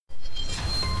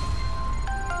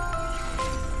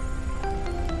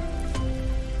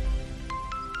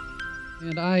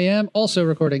And I am also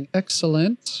recording.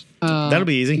 Excellent. That'll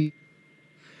be easy.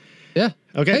 Yeah.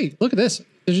 Okay. Hey, look at this.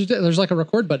 There's like a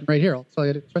record button right here. I'll tell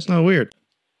you to press it. Oh, weird.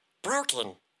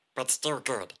 Broken, but still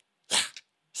good. Yeah,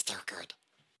 still good.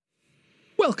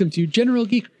 Welcome to General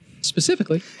Geek.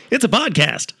 Specifically, It's a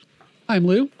podcast. I'm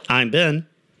Lou, I'm Ben.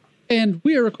 and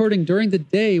we are recording during the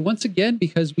day once again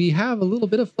because we have a little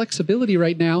bit of flexibility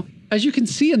right now. As you can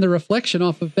see in the reflection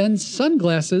off of Ben's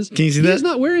sunglasses, Can you see that? He's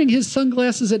not wearing his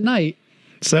sunglasses at night.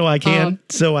 So I can.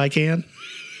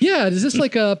 Yeah, is this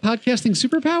like a podcasting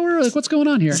superpower? Like, what's going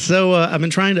on here? So I've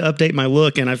been trying to update my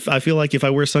look, and I feel like if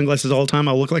I wear sunglasses all the time,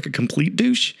 I'll look like a complete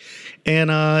douche.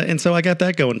 And so I got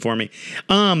that going for me.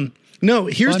 No,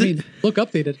 here's look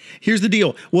updated. Here's the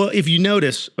deal. Well, if you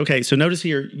notice, so notice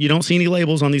here, you don't see any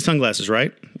labels on these sunglasses,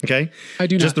 right? Okay. I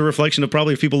do not. Just the reflection of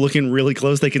probably if people looking really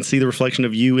close, they can see the reflection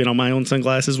of you in on my own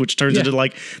sunglasses, which turns into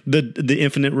like the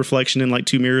infinite reflection in like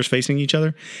two mirrors facing each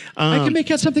other. I can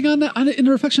make out something on in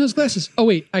the reflection of his glasses. Oh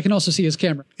wait, I can also see his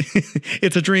camera.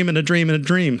 It's a dream and a dream and a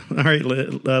dream. All right,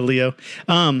 Leo.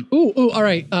 All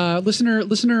right.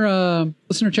 Listener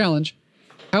challenge.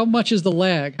 How much is the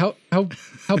lag? How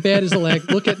bad is the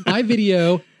lag? Look at my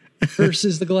video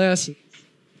versus the glasses.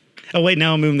 Oh, wait,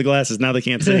 now I'm moving the glasses. Now they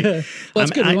can't see. Well,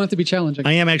 that's good. We want it to be challenging.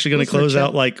 I am actually going to close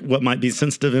out like what might be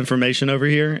sensitive information over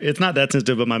here. It's not that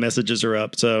sensitive, but my messages are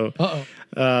up. So,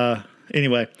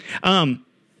 anyway,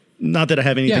 not that I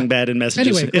have anything bad in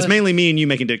messages. Anyway, it's mainly me and you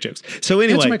making dick jokes. So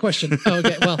anyway. Answer my question. Oh,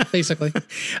 okay. Well, basically.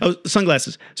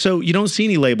 Sunglasses. So you don't see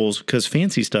any labels because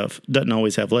fancy stuff doesn't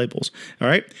always have labels. All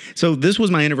right. So this was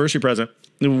my anniversary present.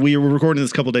 We were recording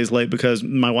this a couple days late because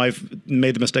my wife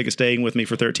made the mistake of staying with me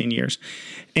for 13 years.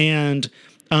 And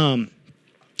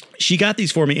she got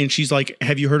these for me and she's like,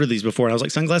 have you heard of these before? And I was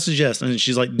like, sunglasses, yes. And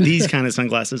she's like, these kind of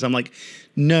sunglasses. I'm like,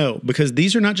 no, because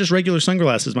these are not just regular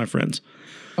sunglasses, my friends.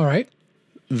 All right.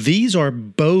 These are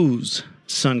Bose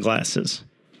sunglasses.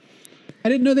 I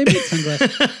didn't know they made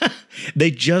sunglasses. They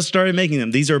just started making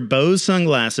them. These are Bose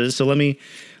sunglasses. So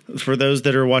for those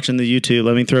that are watching the YouTube,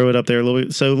 let me throw it up there a little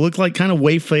bit. So look like kind of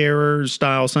Wayfarer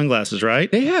style sunglasses,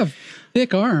 right? They have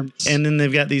thick arms. And then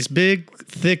they've got these big,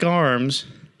 thick arms.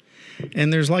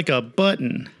 And there's like a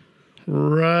button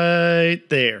right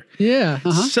there. Yeah.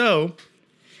 Uh-huh. So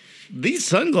these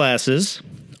sunglasses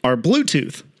are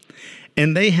Bluetooth.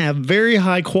 And they have very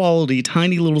high quality,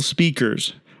 tiny little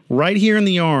speakers right here in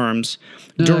the arms,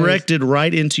 directed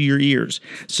right into your ears.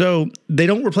 So they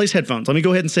don't replace headphones. Let me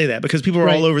go ahead and say that because people are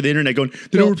all over the internet going,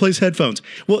 they don't replace headphones.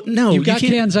 Well, no. You got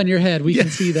cans on your head. We can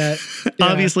see that. Yeah.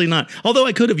 Obviously not. Although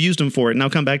I could have used them for it, and I'll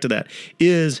come back to that,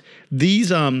 is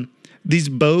these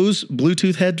Bose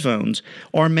Bluetooth headphones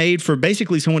are made for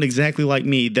basically someone exactly like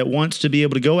me that wants to be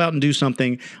able to go out and do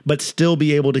something, but still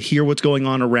be able to hear what's going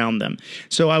on around them.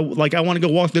 So I want to go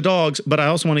walk the dogs, but I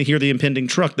also want to hear the impending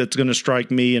truck that's going to strike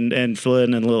me and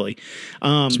Flynn and Lily.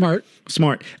 Smart.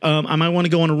 I might want to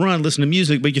go on a run, listen to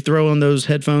music, but you throw on those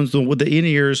headphones with the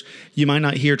in-ears, you might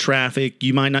not hear traffic.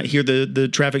 You might not hear the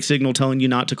traffic signal telling you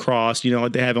not to cross,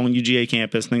 like they have on UGA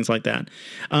campus, things like that.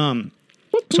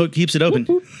 So it keeps it open.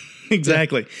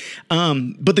 Exactly.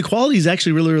 But the quality is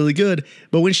actually really, really good.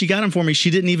 But when she got them for me, she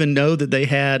didn't even know that they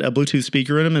had a Bluetooth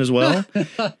speaker in them as well.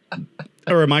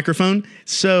 Or a microphone.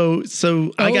 So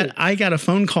I got a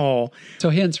phone call. So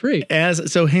hands-free.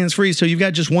 Hands-free. So you've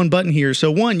got just one button here.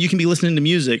 So one, you can be listening to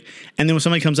music, and then when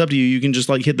somebody comes up to you, you can just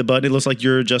like hit the button. It looks like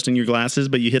you're adjusting your glasses,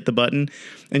 but you hit the button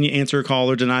and you answer a call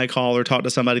or deny a call or talk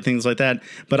to somebody, things like that.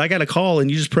 But I got a call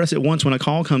and you just press it once when a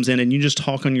call comes in and you just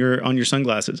talk on your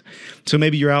sunglasses. So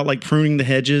maybe you're out like pruning the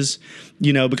hedges,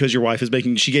 because your wife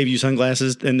she gave you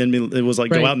sunglasses and then it was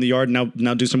like, go out in the yard and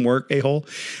now do some work, a-hole.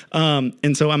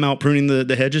 And so I'm out pruning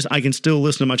the hedges. I can still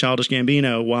listen to my Childish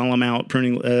Gambino while I'm out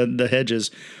pruning the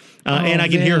hedges. And I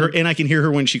can hear her, and I can hear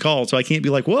her when she calls. So I can't be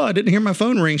like, "Whoa, I didn't hear my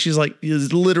phone ring." She's like,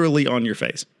 "It's literally on your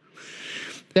face."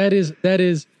 That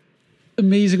is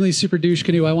amazingly super douche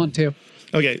canoe. I want to.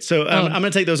 Okay, so I'm going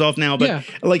to take those off now. But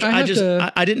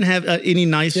I didn't have any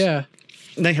nice. Yeah.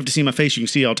 They have to see my face. You can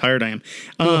see how tired I am.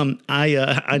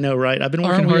 I know, right? I've been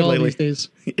working hard lately. These days?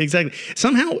 Exactly.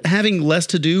 Somehow having less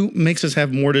to do makes us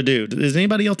have more to do. Is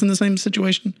anybody else in the same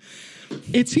situation?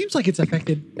 It seems like it's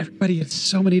affected everybody in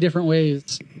so many different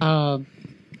ways.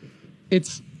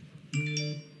 It's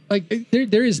like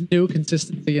there is no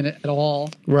consistency in it at all.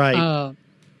 Right.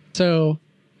 So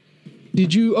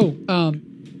did you?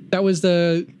 Was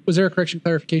there a correction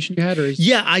clarification you had?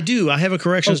 Yeah, I do. I have a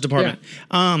corrections department.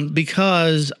 Yeah.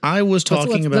 Because I was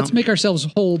talking about. Let's make ourselves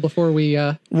whole before we.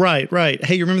 Right.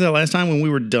 Hey, you remember that last time when we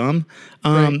were dumb?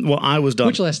 Well, I was dumb.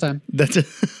 Which last time? That's it.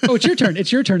 Oh, it's your turn.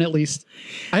 It's your turn at least.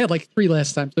 I had like 3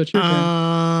 last time, so it's your turn.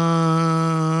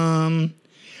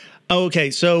 Oh,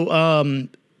 okay. So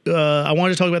I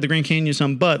wanted to talk about the Grand Canyon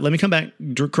some, but let me come back.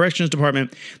 Corrections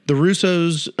Department. The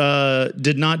Russos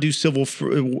did not do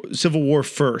Civil War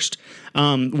first.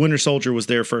 Winter Soldier was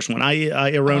their first one.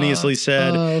 I erroneously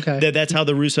said that that's how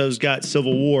the Russos got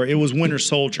Civil War. It was Winter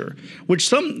Soldier, which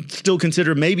some still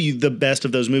consider maybe the best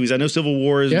of those movies. I know Civil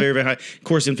War is very, very high. Of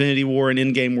course, Infinity War and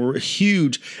Endgame were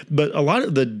huge, but a lot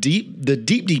of the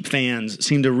deep fans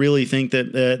seem to really think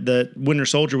that Winter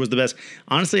Soldier was the best.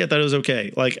 Honestly, I thought it was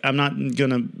okay. Like, I'm not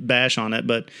gonna bash on it,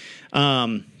 but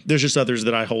there's just others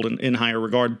that I hold in higher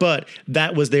regard. But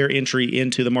that was their entry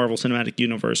into the Marvel Cinematic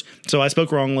Universe. So I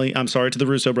spoke wrongly. I'm sorry to the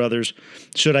Russo brothers.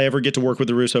 Should I ever get to work with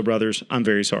the Russo brothers, I'm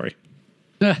very sorry.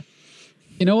 You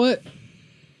know what?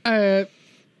 You're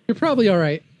probably all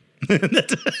right.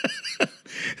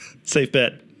 Safe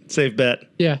bet. Safe bet.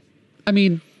 Yeah. I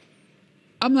mean,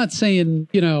 I'm not saying,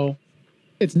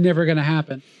 it's never going to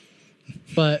happen,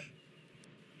 but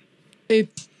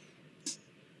it's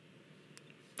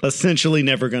essentially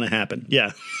never going to happen.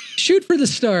 Yeah. Shoot for the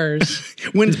stars.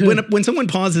 when someone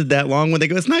pauses that long, when they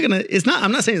go, I'm not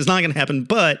saying it's not going to happen,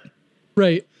 but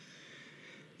right.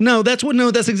 No, that's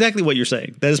exactly what you're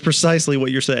saying. That is precisely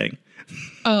what you're saying.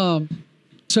 So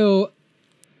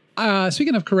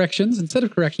speaking of corrections, instead of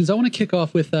corrections, I want to kick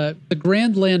off with the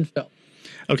Grand Landfill.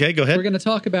 Okay, go ahead. We're going to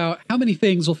talk about how many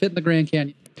things will fit in the Grand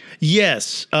Canyon.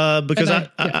 Yes, because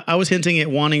I was hinting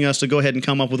at wanting us to go ahead and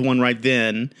come up with one right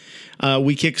then.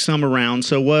 We kicked some around.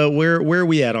 So where are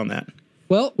we at on that?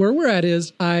 Well, where we're at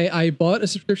is I bought a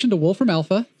subscription to Wolfram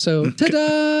Alpha. So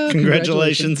ta-da!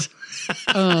 Congratulations.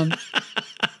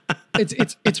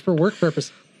 It's for work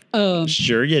purpose.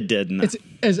 Sure you didn't. It's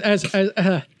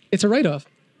it's a write-off.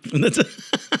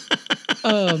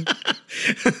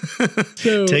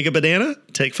 So take a banana,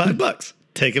 take $5.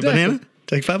 Take a banana,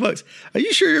 take $5. Are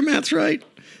you sure your math's right?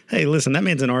 Hey, listen, that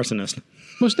man's an arsonist.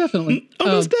 Most definitely.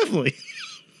 Most definitely.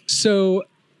 So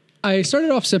I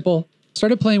started off simple,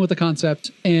 started playing with the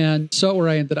concept, and saw where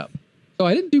I ended up. So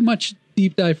I didn't do much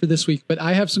deep dive for this week, but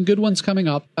I have some good ones coming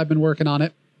up. I've been working on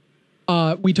it.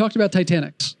 We talked about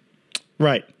Titanics.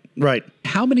 Right.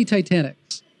 How many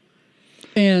Titanics?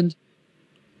 And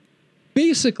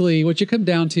basically what you come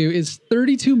down to is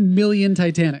 32 million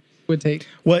Titanics would take.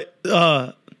 What?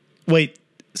 Wait,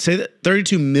 say that.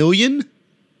 32 million?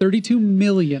 32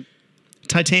 million.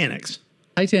 Titanics.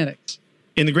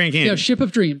 In the Grand Canyon. Ship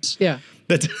of Dreams. Yeah.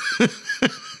 That's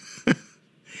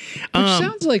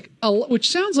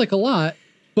which sounds like a lot,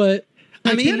 but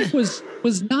Titanic was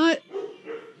not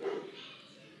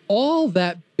all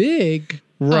that big,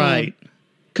 right?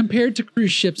 Compared to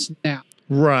cruise ships now,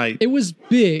 right? It was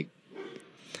big,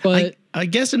 but I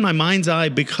guess in my mind's eye,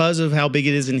 because of how big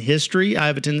it is in history, I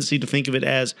have a tendency to think of it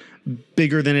as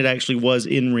bigger than it actually was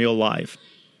in real life.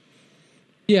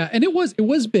 Yeah, and it was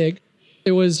big.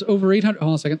 It was over 800. Hold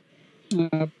on a second.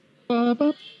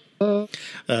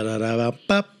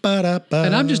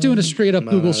 And I'm just doing a straight up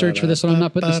Google search for this one. I'm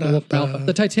not putting this in the Wolfram Alpha.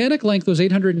 The Titanic length was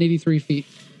 883 feet.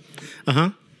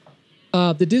 The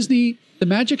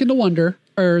Magic and the Wonder,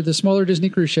 or the smaller Disney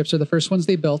cruise ships, are the first ones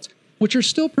they built, which are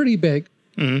still pretty big.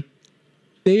 Mm-hmm.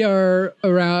 They're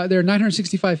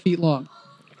 965 feet long.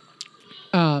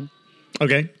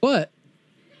 Okay. But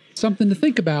something to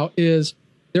think about is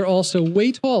they're also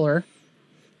way taller,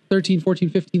 13,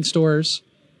 14, 15 floors.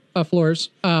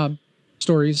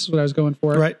 Stories is what I was going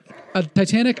for. Right.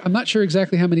 Titanic, I'm not sure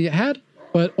exactly how many it had,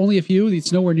 but only a few.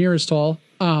 It's nowhere near as tall.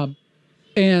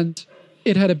 And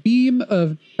it had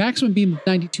a maximum beam of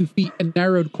 92 feet and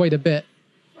narrowed quite a bit.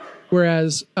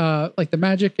 Whereas like the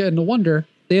Magic and the Wonder,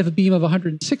 they have a beam of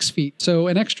 106 feet. So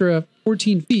an extra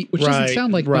 14 feet, which doesn't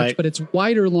sound like much, but it's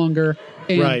wider, longer.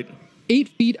 And 8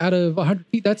 feet out of 100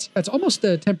 feet, that's almost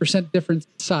a 10% difference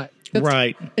in size.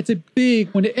 It's a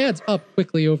big, when it adds up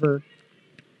quickly over.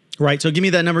 Right. So give me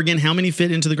that number again. How many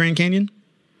fit into the Grand Canyon?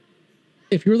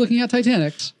 If you're looking at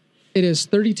Titanics, it is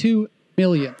 32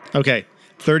 million. Okay.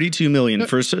 32 million.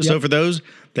 So for those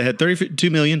that had 32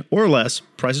 million or less,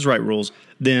 Price is Right rules,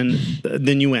 then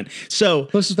you win. So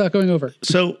closest without going over.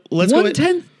 So let's go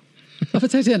 1/10 of a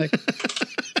Titanic.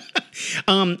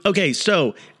 Okay,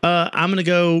 so I'm going to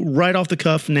go right off the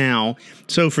cuff now.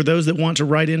 So for those that want to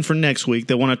write in for next week,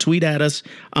 that want to tweet at us,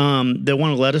 that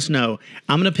want to let us know,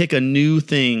 I'm going to pick a new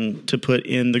thing to put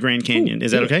in the Grand Canyon.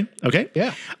 Is that okay? Okay.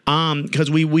 Yeah.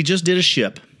 Because we just did a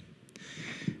ship.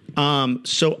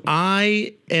 So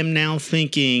I am now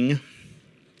thinking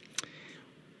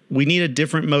we need a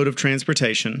different mode of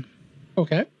transportation.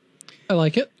 Okay. I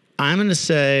like it. I'm going to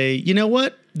say, you know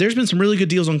what? There's been some really good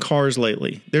deals on cars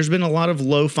lately. There's been a lot of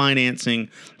low financing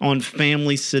on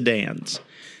family sedans.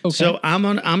 Okay. So I'm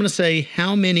going to say,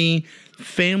 how many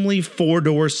family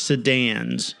 4-door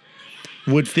sedans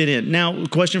would fit in? Now,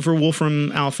 question for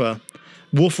Wolfram Alpha.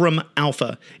 Wolfram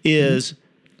Alpha is,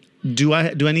 do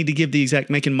I need to give the exact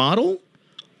make and model?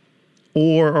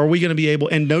 Or are we going to be able,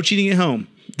 and no cheating at home.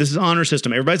 This is honor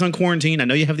system. Everybody's on quarantine. I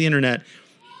know you have the internet.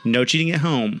 No cheating at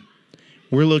home.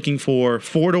 We're looking for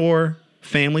 4-door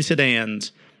family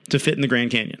sedans to fit in the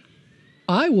Grand Canyon.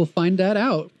 I will find that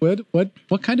out. What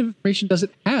kind of information does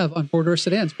it have on 4-door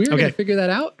sedans? We're going to figure that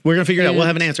out. We're going to figure it out. We'll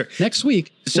have an answer next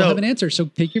week. We'll have an answer. So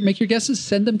make your guesses.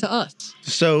 Send them to us.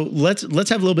 So let's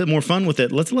have a little bit more fun with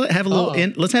it. Let's have a little.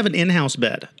 Let's have an in-house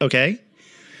bet. Okay.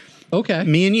 Okay.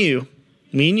 Me and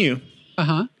you.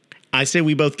 Uh-huh. I say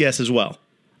we both guess as well.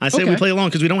 I say we play along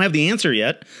because we don't have the answer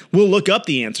yet. We'll look up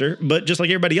the answer, but just like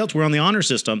everybody else, we're on the honor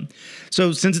system.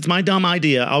 So since it's my dumb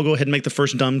idea, I'll go ahead and make the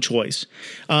first dumb choice.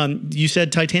 You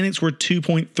said Titanics were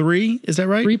 2.3. Is that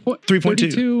right?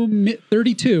 3.2.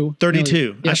 32.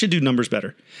 32. Yeah. I should do numbers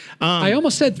better. I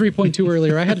almost said 3.2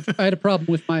 earlier. I had a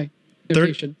problem with my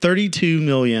notation. 32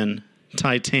 million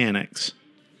Titanics.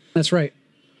 That's right.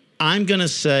 I'm going to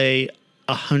say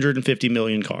 150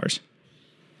 million cars.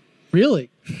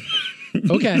 Really?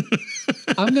 Okay.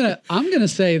 I'm gonna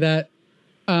say that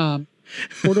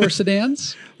 4-door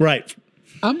sedans. Right.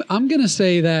 I'm gonna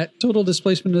say that total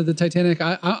displacement of the Titanic.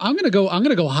 I'm gonna go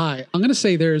high. I'm gonna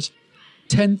say there's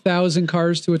 10,000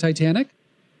 cars to a Titanic.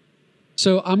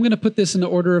 So I'm gonna put this in the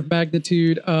order of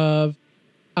magnitude of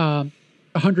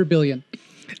 100 billion.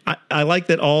 I like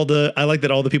that all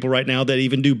the people right now that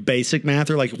even do basic math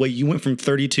are like, wait, you went from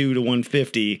 32 to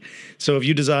 150. So if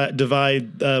you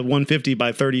divide 150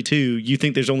 by 32, you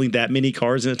think there's only that many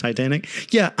cars in a Titanic?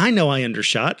 Yeah, I know I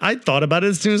undershot. I thought about it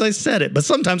as soon as I said it, but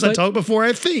sometimes I talk before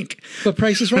I think. But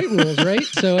Price is Right rules, right?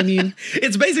 So I mean,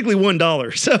 it's basically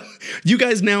 $1. So you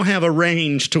guys now have a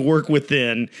range to work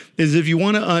within. Is if you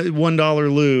want a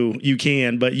 $1 Lou, you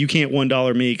can, but you can't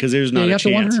 $1 me because there's not a chance.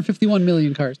 You have to 151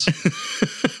 million cars.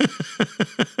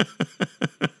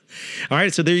 All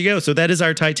right, so there you go. So that is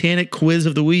our Titanic quiz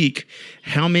of the week.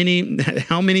 How many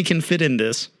can fit in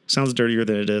this? Sounds dirtier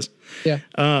than it is. Yeah.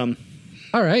 All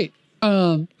right.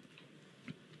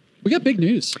 We got big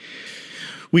news.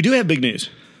 We do have big news.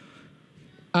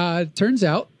 Turns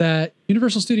out that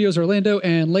Universal Studios Orlando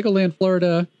and Legoland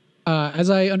Florida, as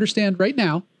I understand right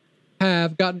now,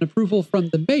 have gotten approval from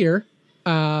the mayor,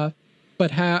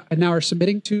 but now are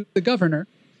submitting to the governor.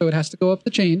 So it has to go up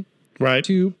the chain. Right.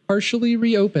 To partially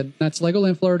reopen. That's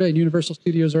Legoland Florida and Universal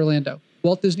Studios Orlando.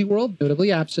 Walt Disney World,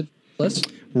 notably absent from the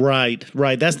list.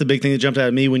 Right. That's the big thing that jumped out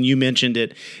at me when you mentioned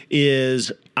it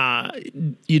is,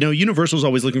 Universal's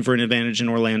always looking for an advantage in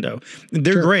Orlando.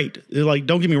 They're great. They're like,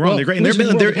 don't get me wrong, they're great. And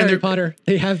they're Harry Potter.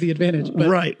 They have the advantage. But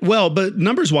right. Well, but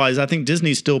numbers wise, I think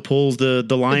Disney still pulls the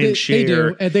lion's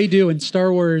share. They do. And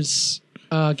Star Wars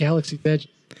Galaxy's Edge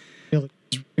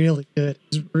is really good.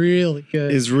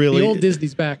 The old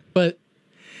Disney's back. But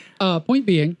point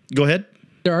being, go ahead.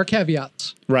 There are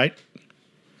caveats. Right.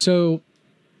 So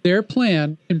their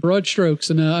plan in broad strokes,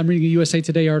 and I'm reading a USA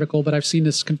Today article, but I've seen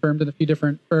this confirmed in a few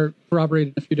different, or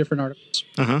corroborated in a few different articles.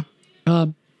 Uh-huh.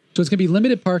 So it's going to be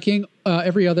limited parking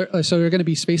every other, so they're going to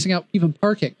be spacing out even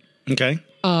parking. Okay.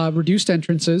 Reduced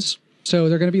entrances. So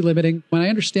they're going to be limiting, my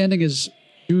understanding is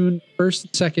June 1st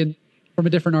and 2nd, from a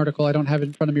different article. I don't have it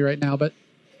in front of me right now, but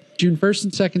June 1st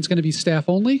and 2nd is going to be staff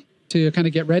only to kind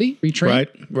of get ready, retrain.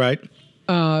 Right.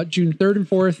 June 3rd and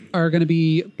 4th are going to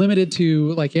be limited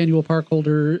to like annual pass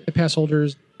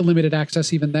holders, limited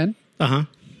access even then. Uh-huh.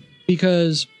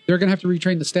 Because they're going to have to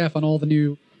retrain the staff on all the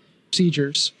new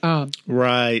procedures.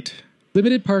 Right.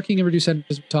 Limited parking and reduced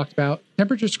entrances we talked about.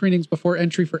 Temperature screenings before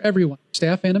entry for everyone,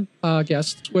 staff and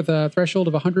guests, with a threshold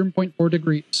of 100.4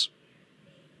 degrees.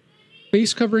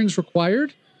 Face coverings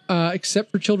required,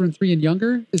 except for children 3 and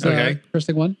younger is the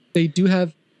interesting one.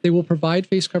 They will provide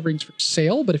face coverings for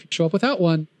sale, but if you show up without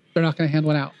one, they're not going to hand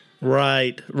one out.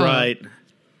 Right.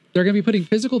 They're going to be putting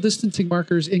physical distancing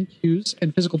markers in queues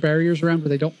and physical barriers around where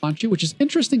they don't want you, which is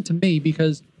interesting to me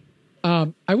because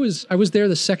I was there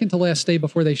the second to last day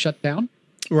before they shut down.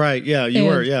 Right. Yeah, you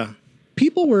were. Yeah.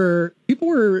 People were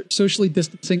socially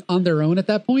distancing on their own at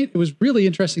that point. It was really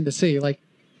interesting to see. Like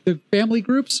the family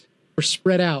groups were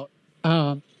spread out.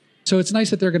 So it's nice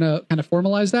that they're going to kind of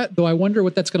formalize that, though I wonder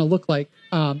what that's going to look like.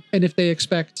 And if they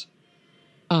expect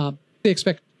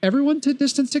everyone to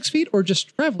distance 6 feet or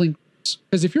just traveling groups.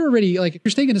 Because if you're already if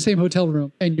you're staying in the same hotel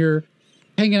room and you're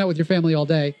hanging out with your family all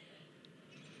day,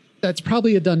 that's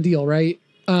probably a done deal, right?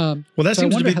 Well, that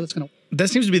seems to be how that's going to work. That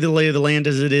seems to be the lay of the land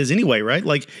as it is anyway, right?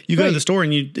 Like you go to Right. the store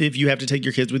and if you have to take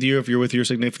your kids with you, if you're with your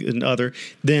significant other,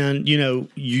 then,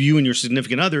 you and your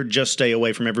significant other just stay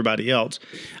away from everybody else.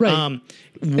 Right.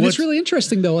 And it's really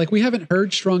interesting though. Like we haven't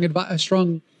heard strong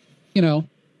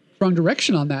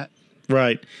direction on that.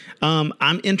 Right.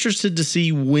 I'm interested to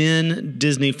see when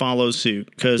Disney follows suit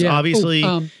because Yeah. obviously.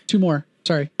 Two more.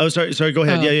 Sorry. Oh, sorry. Go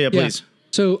ahead. Yeah, please.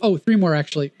 So, three more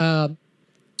actually.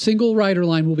 Single rider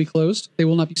line will be closed. They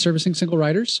will not be servicing single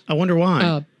riders. I wonder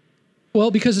why.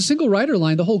 Well, because the single rider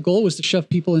line, the whole goal was to shove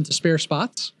people into spare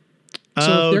spots. So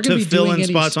if they're gonna to be fill doing in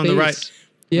any spots on the right. space-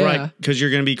 Yeah. Right. Because you're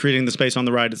going to be creating the space on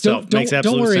the ride itself. Makes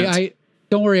absolute don't worry. sense.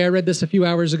 Don't worry. I read this a few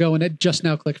hours ago, and it just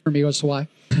now clicked for me as to why.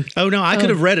 Oh, no, I could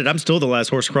have read it. I'm still the last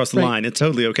horse across the Right. line. It's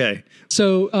totally okay.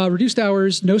 So reduced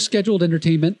hours, no scheduled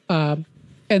entertainment, and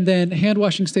then hand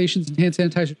washing stations and hand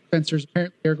sanitizer dispensers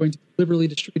apparently are going to be liberally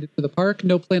distributed for the park.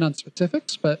 No plan on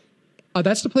specifics, but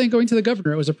that's the plan going to the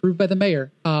governor. It was approved by the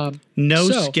mayor. No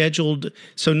so scheduled,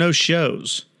 so no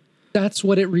shows. That's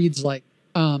what it reads like.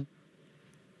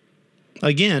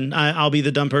 Again, I'll be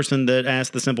the dumb person that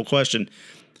asked the simple question.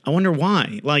 I wonder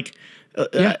why. Like,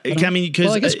 I mean, because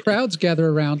well, I guess crowds gather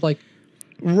around. Like,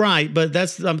 right, but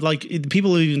that's like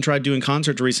people who even tried doing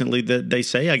concerts recently that they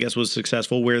say I guess was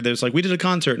successful. Where there's like we did a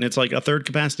concert and it's like a third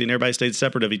capacity and everybody stayed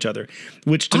separate of each other,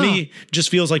 which to me just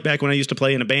feels like back when I used to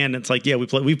play in a band. It's like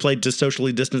we played to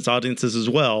socially distanced audiences as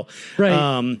well.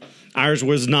 Right. Ours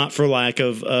was not for lack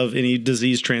of any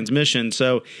disease transmission.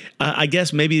 So I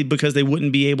guess maybe because they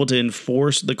wouldn't be able to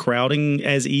enforce the crowding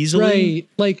as easily. right.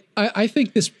 Like, I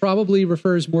think this probably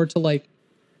refers more to like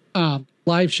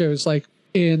live shows, like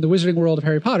in the Wizarding World of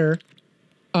Harry Potter.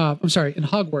 I'm sorry, in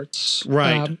Hogwarts.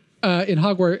 Right. In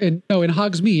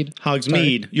Hogsmeade.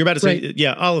 Hogsmeade. You're about to say, Right.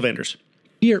 yeah, Ollivanders.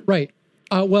 Here, right.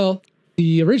 Well,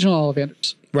 the original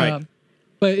Ollivanders. Right.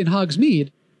 But in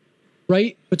Hogsmeade,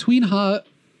 right between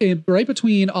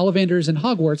Ollivanders and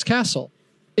Hogwarts Castle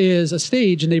is a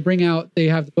stage, and they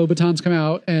have the Beauxbatons come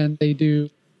out and they do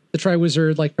the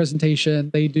Triwizard like presentation.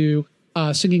 They do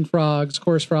singing frogs,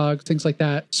 chorus frogs, things like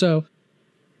that. So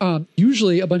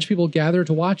usually a bunch of people gather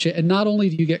to watch it, and not only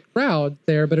do you get crowd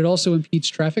there, but it also impedes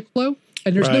traffic flow.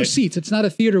 And there's no Right. seats. It's not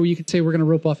a theater where you can say we're going to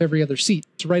rope off every other seat.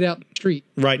 It's right out in the street.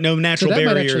 Right. No natural that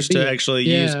might barriers actually to be it. actually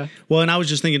Yeah. use. Well, and I was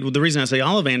just thinking, the reason I say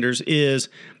Ollivanders is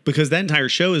because that entire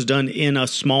show is done in a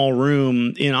small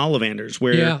room in Ollivanders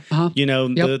where, Yeah, uh-huh.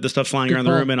 Yep. the stuff flying Good around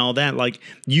the call. room and all that. Like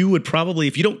you would probably,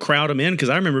 if you don't crowd them in, because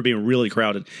I remember being really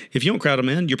crowded. If you don't crowd them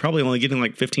in, you're probably only getting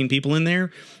like 15 people in there.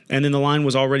 And then the line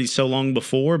was already so long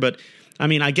before. But I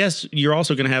mean, I guess you're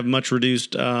also going to have much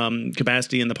reduced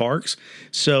capacity in the parks.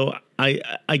 So I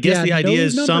guess Yeah, the idea those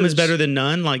is some is numbers- better than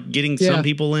none. Like getting Yeah. some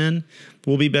people in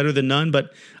will be better than none.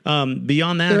 But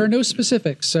beyond that, There are no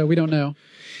specifics, so we don't know.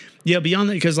 yeah, beyond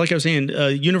that, because like I was saying,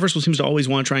 Universal seems to always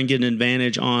want to try and get an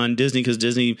advantage on Disney because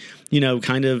Disney,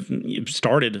 kind of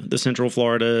started the Central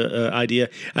Florida idea.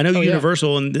 I know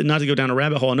Universal, and not to go down a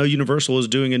rabbit hole, I know Universal is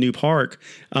doing a new park.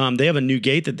 They have a new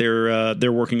gate that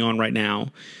they're working on right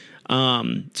now.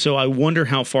 So I wonder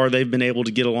how far they've been able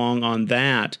to get along on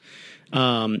that.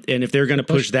 And if they're going to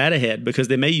push that ahead, because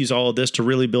they may use all of this to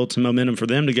really build some momentum for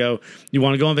them to go, you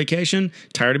want to go on vacation?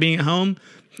 Tired of being at home?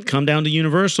 Come down to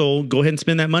Universal, go ahead and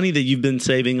spend that money that you've been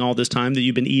saving all this time, that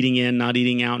you've been eating in, not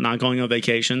eating out, not going on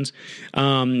vacations.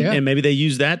 And maybe they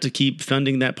use that to keep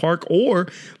funding that park. Or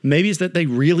maybe it's that they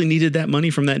really needed that money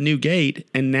from that new gate,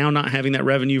 and now not having that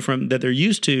revenue from that they're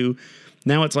used to,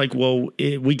 now it's like, well,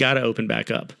 we got to open back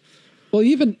up. Well,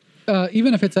 even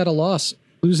if it's at a loss,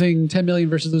 losing 10 million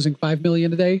versus losing 5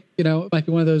 million a day, it might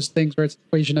be one of those things where it's an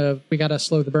equation of we got to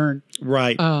slow the burn.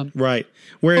 Right. Right.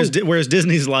 Whereas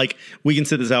Disney's like, we can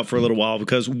sit this out for a little while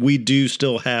because we do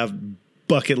still have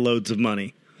bucket loads of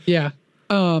money. Yeah.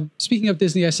 Speaking of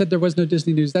Disney, I said there was no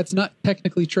Disney news. That's not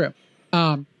technically true.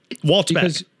 Walt's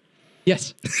back.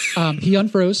 Yes. He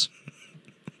unfroze.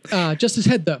 Just his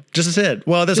head, though. Just his head.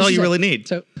 Well, that's Just all his you head. really need.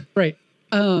 So, right.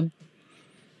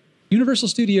 Universal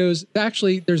Studios,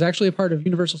 there's actually a part of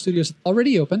Universal Studios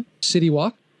already open, City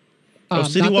Walk.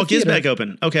 City not the Walk is theater. back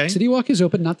open. Okay. City Walk is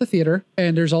open, not the theater.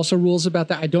 And there's also rules about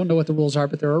that. I don't know what the rules are,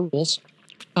 but there are rules.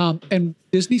 And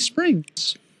Disney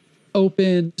Springs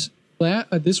opened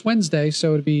this Wednesday.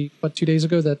 So it'd be, 2 days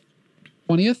ago, the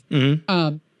 20th?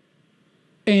 Mm-hmm.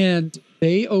 And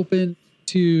they opened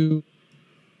to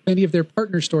many of their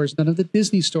partner stores, none of the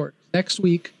Disney stores. Next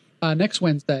week, next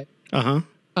Wednesday. Uh-huh.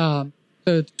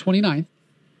 The 29th,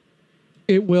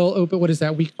 it will open. What is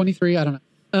that? Week 23? I don't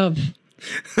know.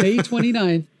 May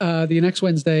 29th, the next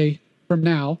Wednesday from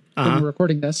now, when we're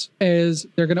recording this, is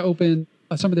they're going to open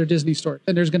some of their Disney stores.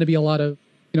 And there's going to be a lot of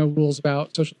rules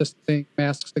about social distancing,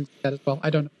 masks, things like that as well. I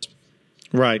don't know.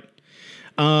 Right.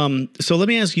 So let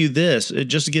me ask you this,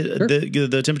 just to get Sure.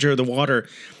 the temperature of the water.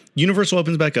 Universal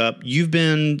opens back up. You've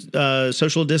been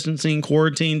social distancing,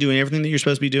 quarantine, doing everything that you're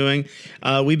supposed to be doing.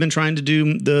 We've been trying to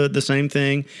do the same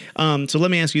thing. So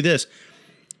let me ask you this.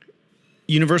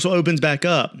 Universal opens back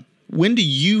up. When do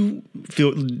you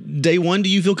feel, day one, do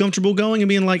you feel comfortable going and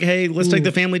being like, hey, let's take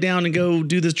the family down and go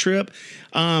do this trip?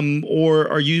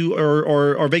 Or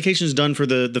are vacations done for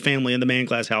the family and the man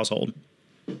class household?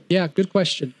 Yeah, good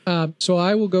question. So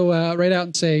I will go right out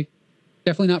and say,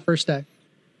 definitely not first day.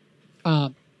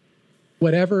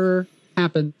 Whatever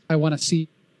happens, I want to see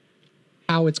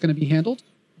how it's going to be handled.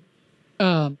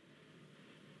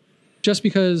 Just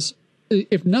because,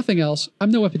 if nothing else,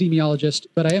 I'm no epidemiologist,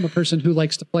 but I am a person who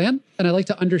likes to plan, and I like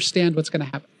to understand what's going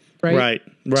to happen. Right.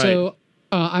 So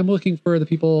I'm looking for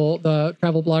the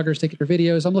travel bloggers taking their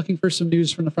videos. I'm looking for some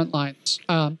news from the front lines.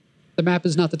 The map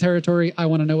is not the territory. I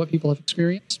want to know what people have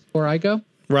experienced before I go.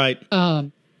 Right.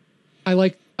 I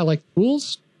like the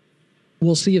rules.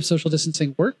 We'll see if social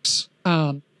distancing works.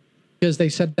 Because they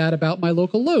said that about my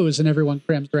local Lowe's and everyone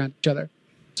crams around each other.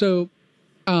 So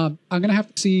I'm going to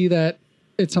have to see that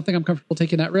it's something I'm comfortable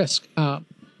taking that risk.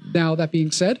 Now, that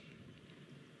being said,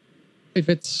 if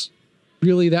it's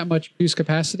really that much reduced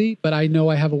capacity, but I know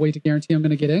I have a way to guarantee I'm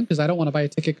going to get in because I don't want to buy a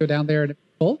ticket, go down there and it's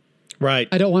full. Right.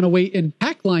 I don't want to wait in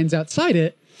pack lines outside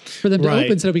it for them to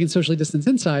open so that we can socially distance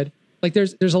inside. Like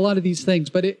there's a lot of these things,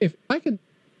 but if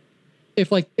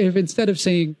instead of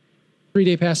saying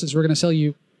 3-day passes, we're going to sell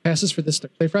you passes for this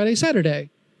Thursday, Friday, Saturday,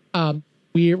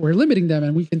 we're limiting them,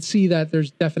 and we can see that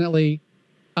there's definitely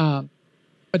a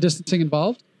distancing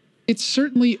involved. It's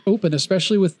certainly open,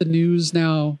 especially with the news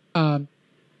now from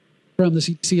the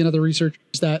CDC and other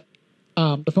researchers that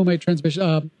the fomite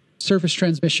transmission, surface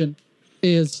transmission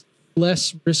is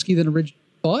less risky than originally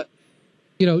thought.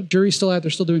 Jury's still out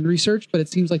there, still doing research, but it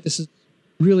seems like this is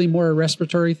really more a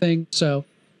respiratory thing. So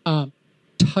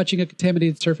touching a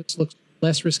contaminated surface looks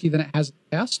less risky than it has in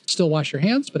the past. Still wash your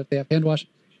hands, but if they have hand washing,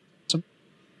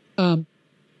 I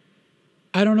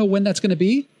don't know when that's going to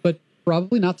be, but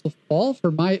probably not till fall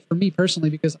for me personally,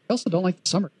 because I also don't like the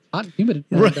summer. It's hot and humid in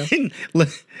Florida.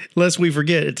 Right. Lest we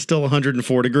forget, it's still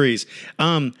 104 degrees.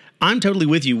 I'm totally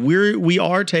with you. We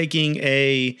are taking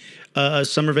a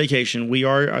summer vacation. We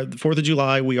are the 4th of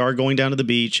July. We are going down to the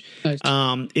beach. Nice.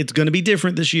 It's going to be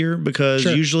different this year because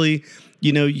usually,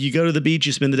 you go to the beach,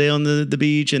 you spend the day on the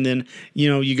beach, and then,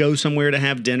 you go somewhere to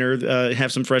have dinner,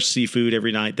 have some fresh seafood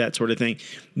every night, that sort of thing.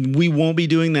 We won't be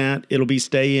doing that. It'll be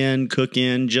stay in, cook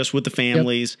in, just with the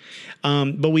families.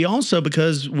 Yep. But we also,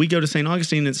 because we go to St.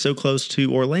 Augustine, it's so close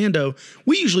to Orlando,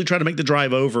 we usually try to make the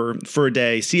drive over for a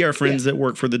day, see our friends that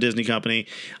work for the Disney company,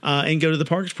 and go to the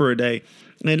parks for a day.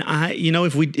 And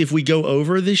if we go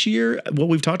over this year, what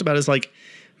we've talked about is like,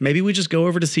 maybe we just go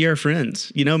over to see our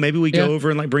friends. Maybe we go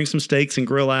over and like bring some steaks and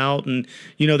grill out, and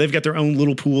they've got their own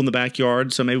little pool in the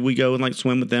backyard, so maybe we go and like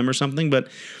swim with them or something. But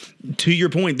to your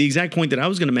point, the exact point that I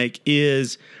was going to make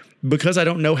is, because I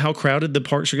don't know how crowded the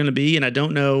parks are going to be, and I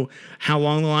don't know how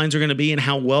long the lines are going to be, and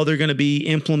how well they're going to be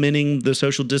implementing the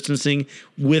social distancing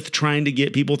with trying to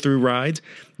get people through rides,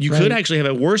 you could actually have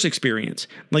a worse experience.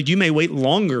 Like you may wait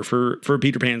longer for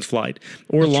Peter Pan's flight,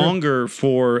 or longer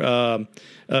for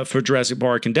Jurassic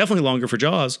Park, and definitely longer for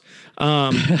Jaws.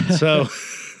 So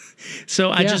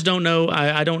I just don't know.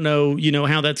 I don't know,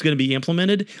 how that's going to be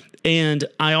implemented. And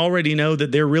I already know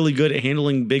that they're really good at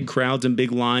handling big crowds and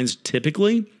big lines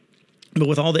typically. But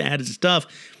with all the added stuff,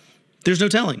 there's no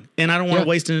telling. And I don't want to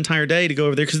waste an entire day to go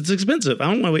over there because it's expensive.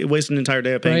 I don't want to waste an entire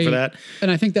day of paying for that.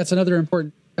 And I think that's another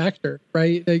important factor,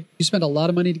 right? Like, you spend a lot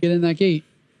of money to get in that gate.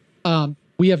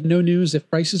 We have no news if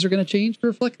prices are going to change to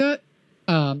reflect that.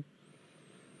 And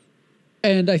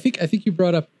I think you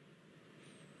brought up,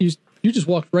 you just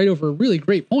walked right over a really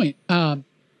great point.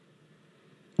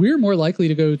 We're more likely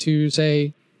to go to,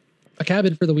 say, a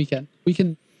cabin for the weekend. We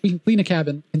can clean a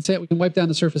cabin, we can wipe down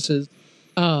the surfaces.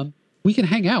 We can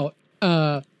hang out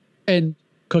and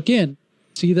cook in,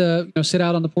 sit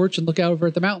out on the porch and look out over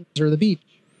at the mountains or the beach.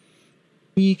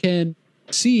 We can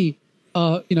see,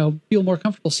 feel more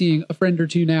comfortable seeing a friend or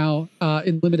two now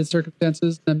in limited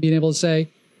circumstances than being able to say,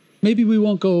 maybe we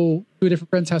won't go to a different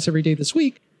friend's house every day this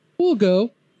week. We'll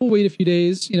wait a few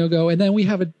days, go. And then we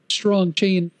have a strong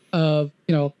chain of,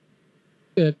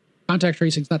 contact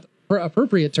tracing is not the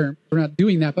appropriate term. We're not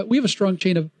doing that, but we have a strong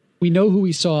chain of, we know who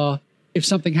we saw. If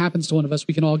something happens to one of us,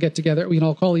 we can all get together. We can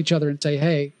all call each other and say,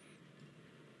 hey,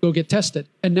 go get tested.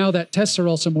 And now that tests are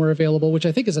also more available, which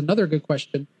I think is another good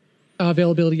question.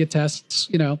 Availability of tests,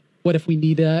 what if we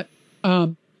need that?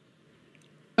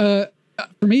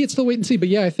 For me, it's still wait and see. But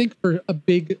yeah, I think for a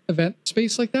big event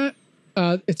space like that,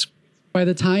 it's by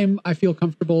the time I feel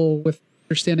comfortable with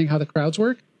understanding how the crowds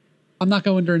work, I'm not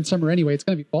going during summer anyway. It's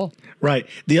going to be fall. Right.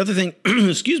 The other thing,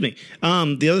 excuse me.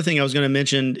 The other thing I was going to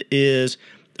mention is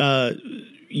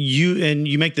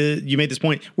you made this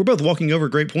point. We're both walking over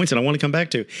great points that I want to come back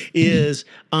to is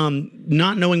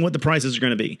not knowing what the prices are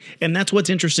going to be. And that's what's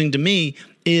interesting to me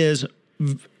is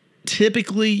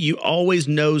typically you always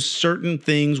know certain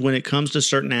things when it comes to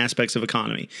certain aspects of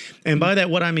economy. And by that,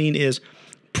 what I mean is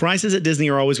prices at Disney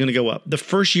are always going to go up. The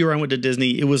first year I went to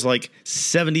Disney, it was like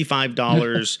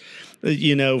 $75,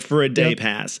 for a day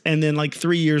pass. And then like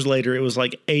 3 years later, it was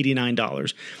like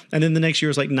 $89. And then the next year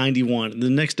was like $91. The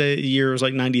next year was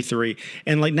like $93.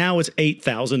 And like now it's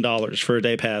 $8,000 for a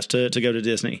day pass to go to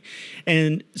Disney.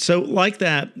 And so like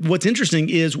that, what's interesting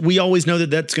is we always know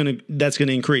that that's going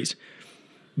to increase.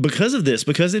 Because of this,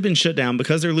 because they've been shut down,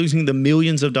 because they're losing the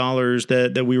millions of dollars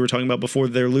that we were talking about before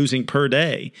they're losing per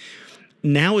day.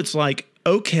 Now it's like,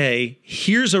 okay,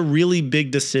 here's a really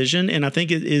big decision. And I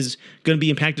think it is going to be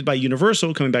impacted by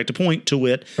Universal, coming back to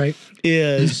wit, right.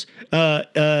 is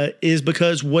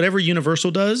because whatever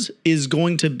Universal does is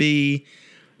going to be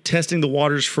testing the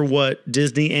waters for what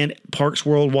Disney and parks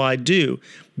worldwide do.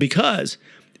 Because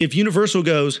if Universal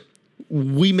goes,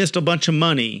 we missed a bunch of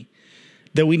money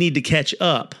that we need to catch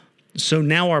up. So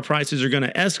now our prices are going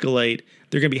to escalate.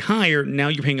 They're going to be higher. Now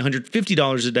you're paying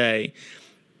 $150 a day.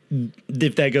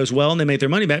 If that goes well and they make their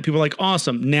money back, people are like,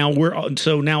 awesome. Now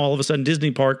all of a sudden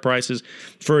Disney park prices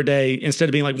for a day, instead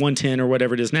of being like 110 or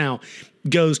whatever it is now,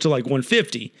 goes to like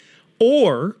 150.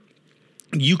 Or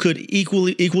you could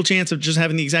equal chance of just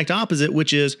having the exact opposite,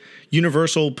 which is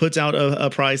Universal puts out a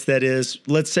price that is,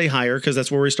 let's say, higher, because that's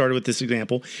where we started with this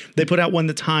example. They put out one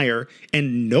that's higher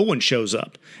and no one shows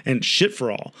up and shit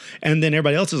for all. And then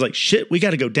everybody else is like, shit, we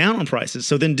got to go down on prices.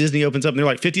 So then Disney opens up and they're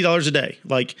like $50 a day.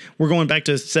 Like we're going back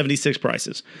to 76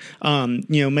 prices,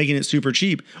 making it super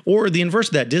cheap. Or the inverse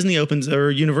of that,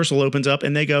 Universal opens up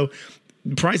and they go,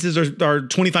 prices are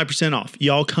 25% off.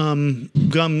 Y'all come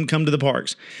to the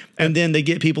parks. And then they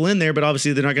get people in there, but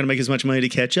obviously they're not going to make as much money to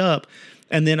catch up.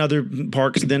 And then other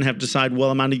parks then have to decide, well,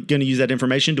 am I going to use that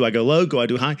information? Do I go low? Do I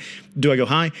go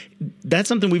high? That's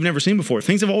something we've never seen before.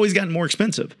 Things have always gotten more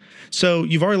expensive. So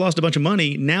you've already lost a bunch of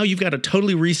money. Now you've got to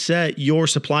totally reset your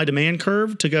supply demand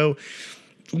curve to go,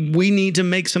 we need to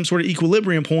make some sort of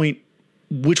equilibrium point.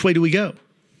 Which way do we go?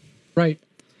 Right.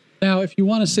 Now, if you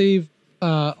want to save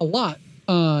a lot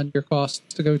on your costs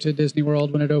to go to Disney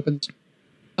World when it opens,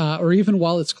 or even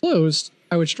while it's closed,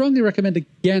 I would strongly recommend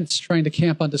against trying to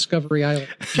camp on Discovery Island.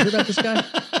 Did you hear about this guy?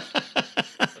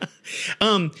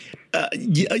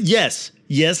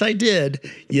 Yes, I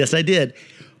did.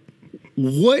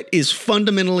 What is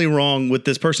fundamentally wrong with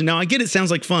this person? Now, I get it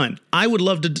sounds like fun. I would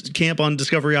love to camp on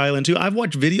Discovery Island too. I've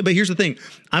watched but here's the thing.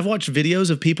 I've watched videos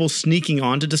of people sneaking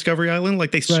onto Discovery Island.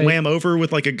 Like they swam over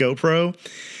with like a GoPro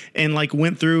and like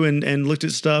went through and looked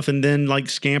at stuff and then like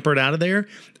scampered out of there.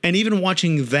 And even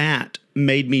watching that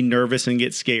made me nervous and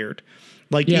get scared.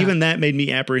 Like even that made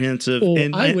me apprehensive. Oh,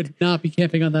 and I would not be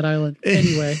camping on that island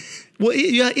anyway. Well,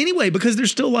 yeah, anyway, because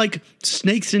there's still like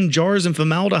snakes in jars and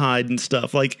formaldehyde and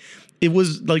stuff. Like it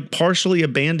was like partially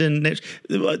abandoned.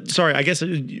 Sorry, I guess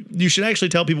you should actually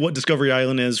tell people what Discovery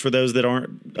Island is for those that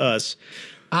aren't us.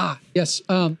 Yes.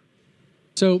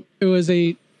 So it was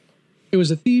a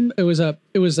theme. It was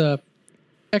a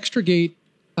extra gate,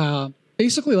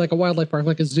 basically like a wildlife park,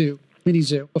 like a zoo, mini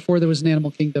zoo, before there was an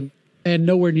animal kingdom, and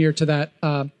nowhere near to that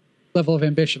level of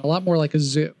ambition. A lot more like a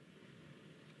zoo.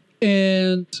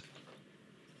 And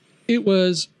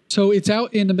it's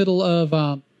out in the middle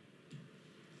of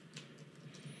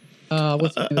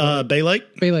what's the name of it? Bay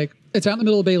Lake. Bay Lake. It's out in the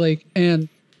middle of Bay Lake, and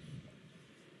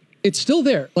it's still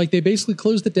there. Like they basically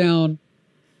closed it down,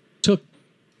 took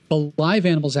the live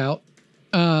animals out,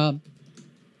 and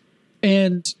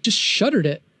just shuttered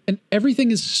it. And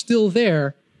everything is still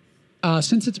there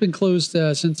since it's been closed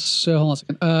since hold on a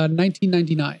second,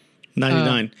 1999.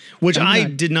 99, which 99. I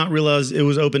did not realize it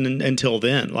was open until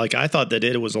then. Like I thought that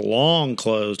it was long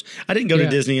closed. I didn't go to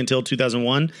Disney until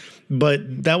 2001,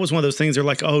 but that was one of those things. They're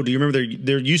like, oh, do you remember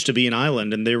there used to be an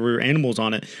island and there were animals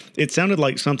on it? It sounded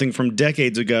like something from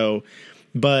decades ago.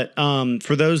 But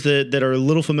for those that are a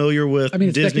little familiar with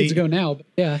it's Disney, decades ago now, but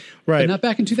yeah. Right. But not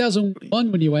back in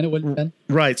 2001 when you went, it wouldn't have been.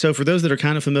 Right. So for those that are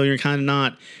kind of familiar and kind of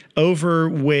not, over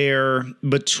where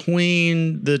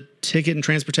between the ticket and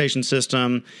transportation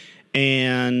system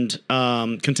and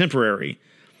Contemporary.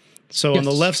 So on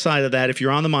the left side of that, if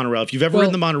you're on the monorail, if you've ever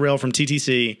ridden the monorail from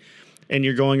TTC and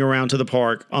you're going around to the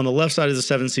park, on the left side is the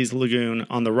Seven Seas Lagoon.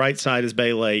 On the right side is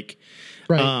Bay Lake.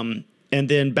 Right. and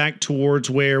then back towards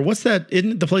what's that?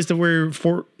 Isn't it the place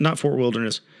that not Fort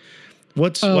Wilderness?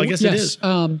 Well, I guess it is.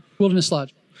 Wilderness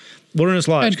Lodge. Wilderness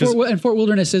Lodge. And Fort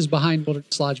Wilderness is behind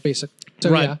Wilderness Lodge, basically. So,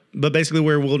 right. Yeah. But basically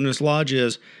where Wilderness Lodge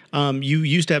is, you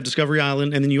used to have Discovery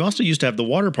Island, and then you also used to have the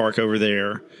water park over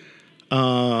there,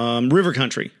 River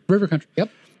Country. River Country,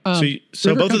 yep.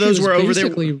 So both of those were over there.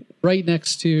 Basically right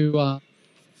next to,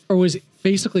 or was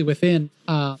basically within,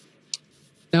 now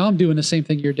I'm doing the same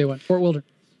thing you're doing, Fort Wilderness.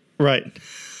 Right.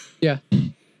 Yeah.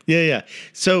 Yeah.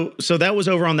 So that was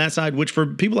over on that side, which for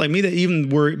people like me that even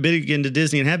were big into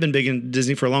Disney and have been big into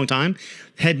Disney for a long time,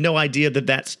 had no idea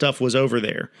that stuff was over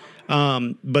there.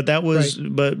 But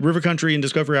River Country and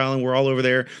Discovery Island were all over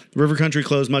there. River Country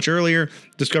closed much earlier.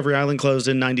 Discovery Island closed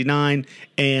in '99,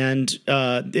 and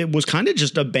it was kind of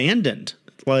just abandoned.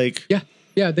 Like, yeah.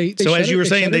 They so as you were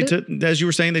saying, they took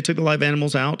took the live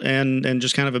animals out and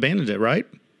just kind of abandoned it, right?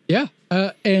 Yeah,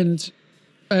 and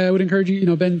I would encourage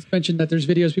you. Ben mentioned that there's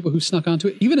videos of people who snuck onto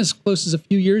it, even as close as a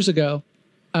few years ago.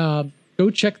 Go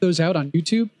check those out on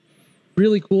YouTube.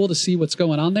 Really cool to see what's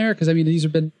going on there, because these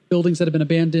have been buildings that have been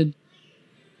abandoned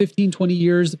 15, 20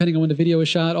 years, depending on when the video was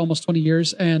shot, almost 20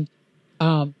 years. And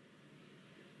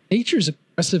nature's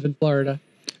aggressive in Florida.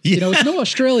 Yeah. It's no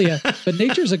Australia, but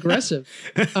nature's aggressive.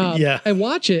 I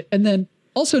watch it, and then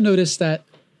also notice that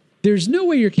there's no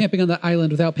way you're camping on that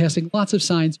island without passing lots of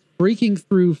signs, breaking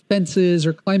through fences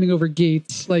or climbing over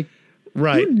gates. Like,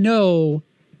 right. You know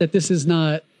that this is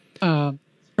not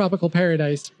tropical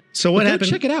paradise. So what happened?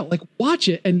 Check it out. Like, watch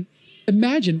it and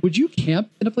imagine, would you camp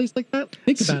in a place like that?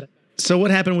 Think about it. So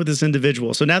what happened with this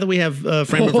individual? So now that we have a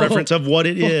frame of reference of what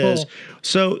it is,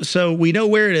 so we know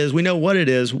where it is, we know what it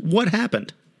is. What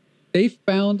happened? They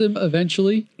found him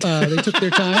eventually. They took their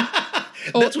time.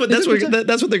 That's what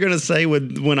they're going to say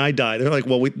when I die. They're like,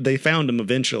 well, they found him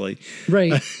eventually.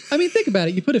 Right. Think about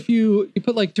it. You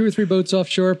put like 2 or 3 boats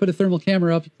offshore, put a thermal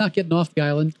camera up. You're not getting off the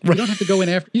island. You don't have to go in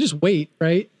after. You just wait,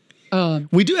 right?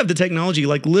 We do have the technology.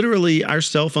 Like, literally, our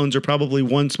cell phones are probably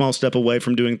one small step away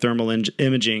from doing thermal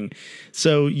imaging.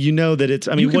 So that it's.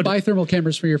 You can buy thermal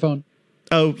cameras for your phone.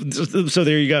 Oh, so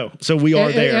there you go. So we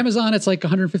are there. Amazon, it's like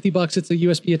 $150. It's a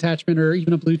USB attachment or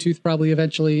even a Bluetooth probably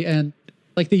eventually, and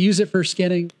like they use it for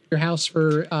scanning your house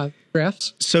for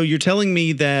graphs. So you're telling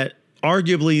me that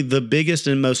arguably the biggest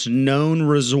and most known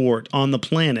resort on the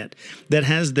planet that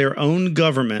has their own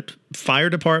government, fire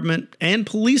department, and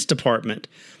police department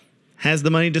has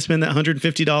the money to spend that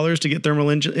 $150 to get thermal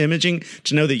imaging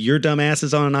to know that your dumb ass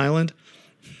is on an island?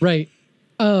 Right.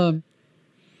 And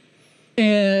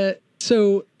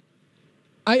so,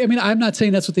 I'm not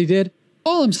saying that's what they did.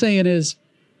 All I'm saying is,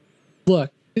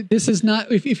 look, this is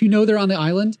not, if you know they're on the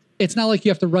island, it's not like you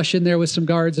have to rush in there with some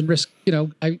guards and risk,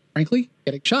 frankly,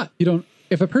 getting shot. You don't,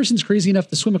 if a person's crazy enough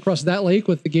to swim across that lake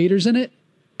with the gators in it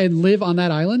and live on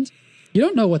that island, you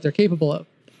don't know what they're capable of.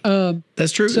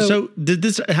 That's true. So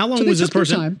how long was this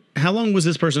person? How long was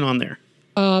this person on there?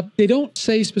 They don't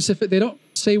say specific. They don't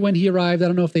say when he arrived. I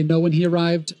don't know if they know when he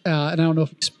arrived, and I don't know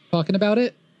if he's talking about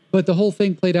it. But the whole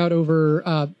thing played out over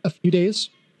a few days.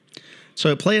 So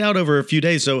it played out over a few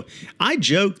days. So I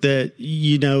joked that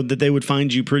that they would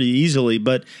find you pretty easily,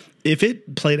 but if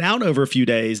it played out over a few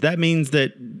days, that means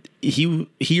that he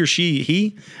or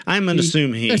she, I'm going to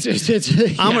assume he. I'm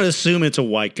going to assume it's a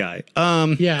white guy.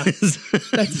 Yeah,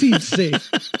 that seems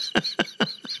safe.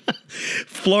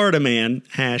 Florida man,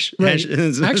 Actually,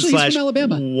 he's from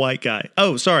Alabama. White guy.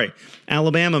 Oh, sorry.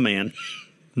 Alabama man.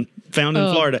 Found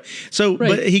in Florida. So,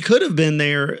 but he could have been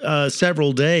there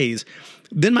several days.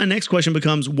 Then my next question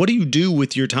becomes, what do you do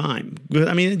with your time?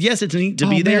 Yes, it's neat to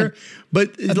be there,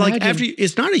 but like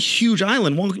it's not a huge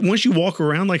island. Once you walk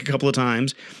around like a couple of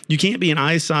times, you can't be an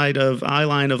eye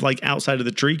line of like outside of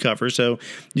the tree cover. So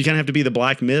you kind of have to be the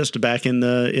black mist back in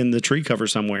the tree cover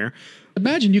somewhere.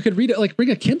 Imagine you could read it, like bring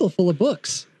a Kindle full of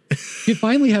books. You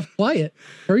finally have quiet.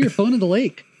 Throw your phone in the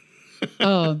lake.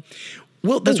 Well,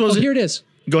 that's what here it is.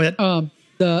 Go ahead.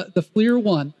 The FLIR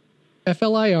 1,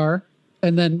 FLIR,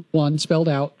 and then 1 spelled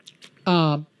out.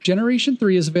 Generation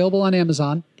 3 is available on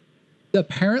Amazon.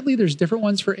 Apparently, there's different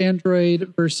ones for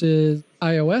Android versus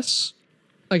iOS.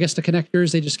 I guess the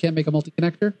connectors, they just can't make a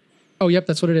multi-connector. Oh, yep,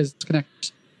 that's what it is. It's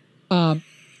connectors.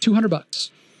 $200.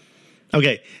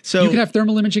 Okay, so you can have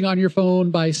thermal imaging on your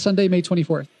phone by Sunday, May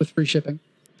 24th with free shipping.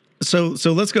 So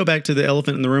let's go back to the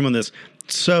elephant in the room on this.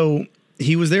 So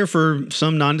he was there for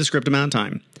some nondescript amount of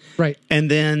time. Right. And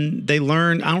then they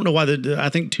learned, I don't know why, I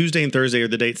think Tuesday and Thursday are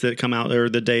the dates that come out, or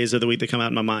the days of the week that come out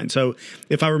in my mind. So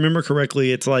if I remember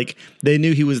correctly, it's like they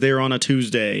knew he was there on a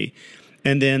Tuesday,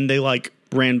 and then they like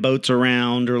ran boats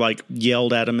around or like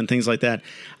yelled at him and things like that.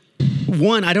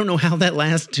 One, I don't know how that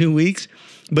lasts 2 weeks,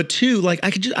 But two, like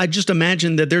I just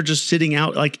imagine that they're just sitting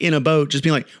out like in a boat, just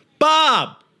being like,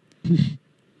 Bob,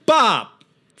 Bob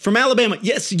from Alabama.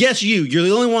 Yes, you. You're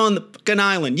the only one on the fucking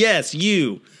island. Yes,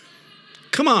 you.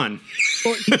 Come on.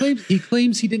 Well, he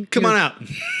claims he didn't. Come on out.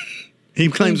 He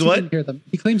claims what? He didn't hear them.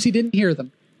 He claims he didn't hear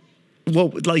them.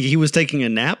 Well, like he was taking a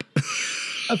nap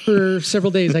For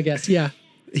several days, I guess. Yeah.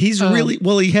 He's really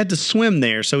well. He had to swim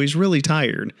there, so he's really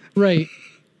tired. Right.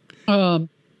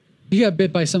 He got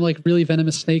bit by some like really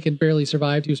venomous snake and barely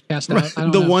survived. He was passed out. I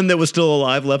don't The know. one that was still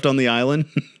alive left on the island.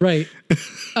 Right.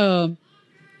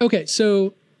 Okay.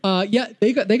 So,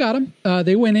 they got him.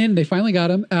 They went in. They finally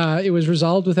got him. It was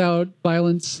resolved without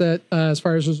violence, as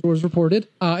far as was reported.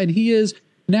 And he is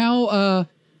now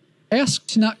asked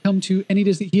to not come to any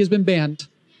Disney. He has been banned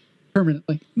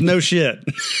permanently. No shit.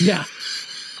 Yeah.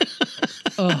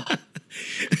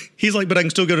 He's like, but I can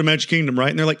still go to Magic Kingdom, right?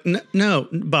 And they're like, no,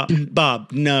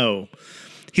 Bob, no.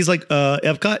 He's like,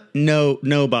 Epcot,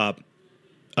 no, Bob.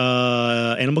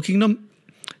 Animal Kingdom,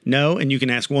 no. And you can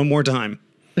ask one more time.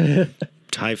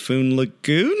 Typhoon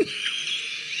Lagoon.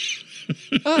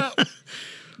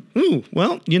 Ooh,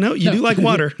 well, you do like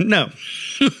water. No.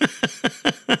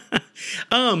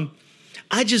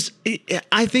 I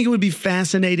think it would be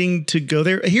fascinating to go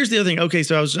there. Here's the other thing. Okay,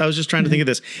 so I was just trying to think of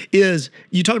this. Is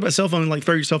you talked about cell phone, like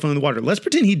throw your cell phone in the water. Let's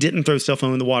pretend he didn't throw cell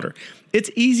phone in the water. It's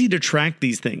easy to track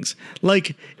these things.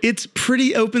 Like it's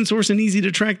pretty open source and easy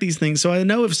to track these things. So I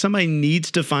know if somebody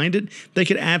needs to find it, they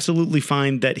could absolutely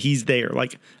find that he's there.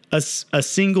 Like a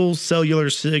single cellular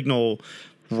signal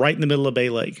right in the middle of Bay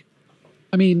Lake.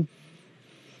 I mean,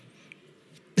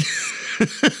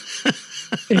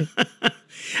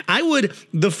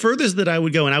 the furthest that I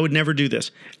would go, and I would never do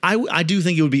this, I do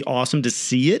think it would be awesome to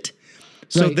see it.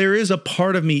 So Right. There is a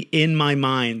part of me in my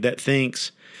mind that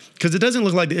thinks, because it doesn't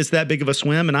look like it's that big of a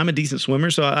swim, and I'm a decent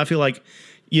swimmer, so I feel like,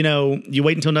 you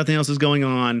wait until nothing else is going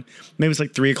on. Maybe it's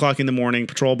like 3:00 in the morning.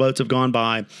 Patrol boats have gone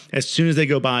by. As soon as they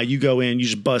go by, you go in, you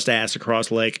just bust ass across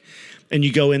the lake, and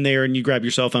you go in there and you grab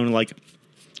your cell phone and like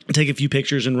take a few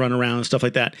pictures and run around and stuff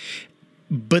like that.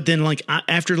 But then, like,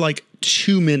 after like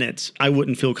 2 minutes, I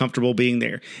wouldn't feel comfortable being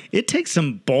there. It takes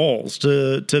some balls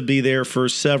to be there for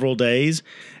several days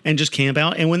and just camp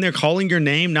out. And when they're calling your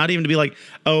name, not even to be like,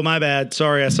 oh, my bad.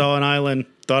 Sorry, I saw an island.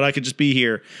 Thought I could just be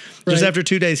here. Just Right. after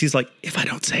 2 days, he's like, if I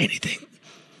don't say anything,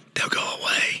 they'll go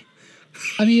away.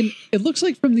 I mean, it looks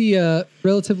like from the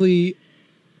relatively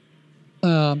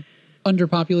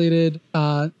underpopulated,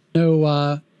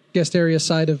 no guest area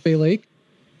side of Bay Lake,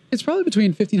 it's probably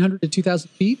between 1,500 to 2,000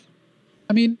 feet.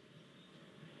 I mean,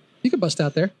 you could bust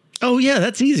out there. Oh, yeah,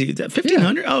 that's easy.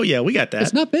 1,500? Oh, yeah, we got that.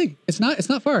 It's not big. It's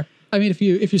not far. I mean, if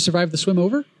you survive the swim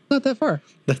over, it's not that far.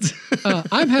 That's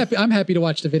I'm happy to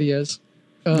watch the videos.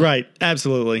 right.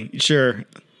 Absolutely. Sure.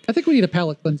 I think we need a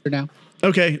palate cleanser now.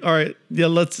 Okay. All right. Yeah,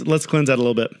 let's cleanse that a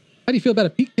little bit. How do you feel about a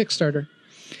peak Kickstarter?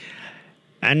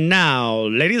 And now,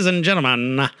 ladies and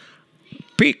gentlemen,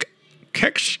 Peak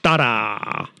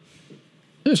Kickstarter.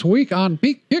 This week on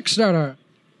Peak Kickstarter,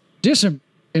 Dissim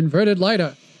Inverted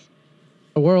Lighter.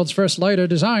 The world's first lighter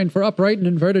designed for upright and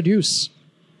inverted use.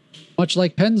 Much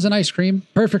like pens and ice cream,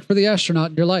 perfect for the astronaut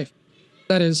in your life.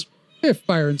 That is, if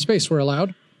fire and space were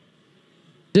allowed.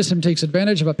 Dissim takes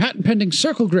advantage of a patent-pending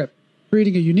circle grip,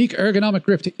 creating a unique ergonomic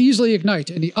grip to easily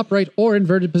ignite in the upright or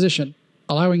inverted position,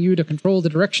 allowing you to control the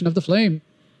direction of the flame,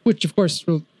 which, of course,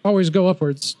 will always go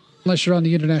upwards, unless you're on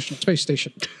the International Space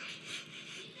Station.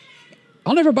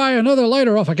 I'll never buy another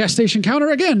lighter off a gas station counter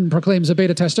again, proclaims a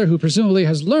beta tester who presumably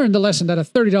has learned the lesson that a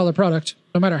 $30 product,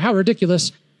 no matter how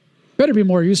ridiculous, better be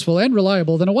more useful and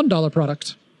reliable than a $1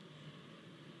 product.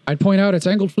 I'd point out its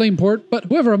angled flame port, but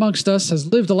whoever amongst us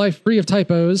has lived a life free of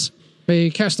typos may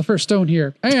cast the first stone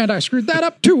here. And I screwed that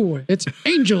up too. It's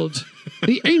angeled.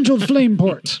 The angeled flame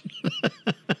port.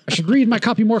 I should read my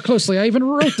copy more closely. I even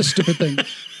wrote the stupid thing.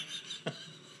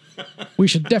 We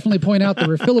should definitely point out the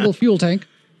refillable fuel tank.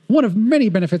 One of many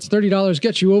benefits $30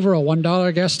 gets you over a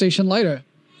 $1 gas station lighter.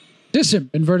 Dissim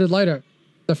Inverted Lighter.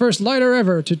 The first lighter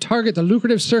ever to target the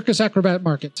lucrative circus acrobat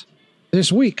market.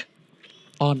 This week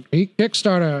on Peak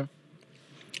Kickstarter.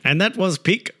 And that was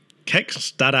Peak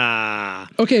Kickstarter.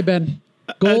 Okay, Ben.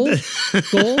 Goal?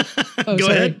 Goal? Oh, Go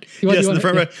sorry. ahead. Yes, in the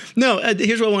front row. No,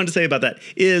 here's what I wanted to say about that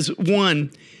is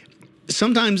one,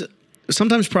 sometimes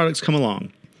products come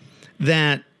along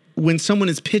that when someone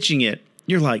is pitching it,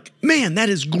 you're like, man, that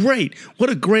is great. What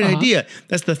a great idea.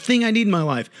 That's the thing I need in my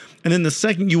life. And then the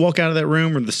second you walk out of that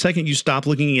room or the second you stop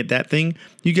looking at that thing,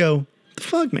 you go, the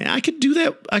fuck, man, I could do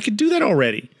that. I could do that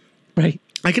already. Right.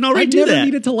 I can already I've do never that.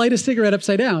 needed to light a cigarette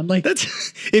upside down. Like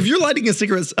That's if you're lighting a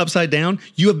cigarette upside down,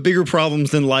 you have bigger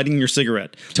problems than lighting your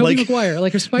cigarette. Tobey Like, Maguire,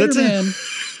 like if that's Spider-Man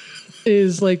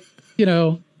is like,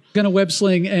 gonna web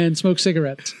sling and smoke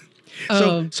cigarettes.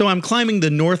 So I'm climbing the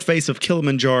north face of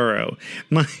Kilimanjaro.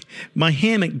 My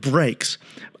hammock breaks.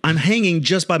 I'm hanging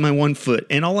just by my 1 foot,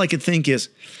 and all I could think is,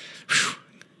 "Phew,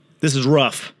 this is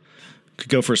rough. Could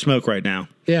go for a smoke right now."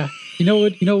 Yeah. You know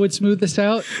what would smooth this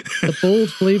out? The bold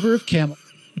flavor of camel.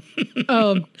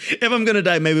 If I'm gonna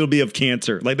die, maybe it'll be of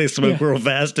cancer. Like they smoke Yeah. real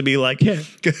fast to be like, Yeah.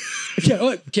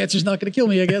 Cancer's not gonna kill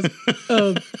me, I guess.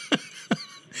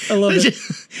 I love it.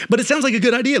 But it sounds like a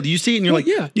good idea. You see it and you're Well,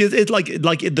 like, yeah. it's like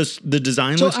the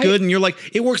design So looks good, and you're like,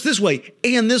 it works this way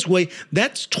and this way.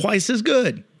 That's twice as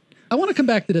good. I want to come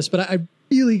back to this, but I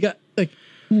really got like,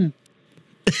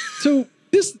 So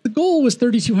the goal was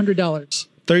 $3,200.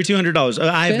 $3,200.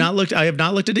 I have Ben? not looked. I have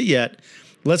not looked at it yet.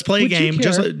 Let's play a Would you game.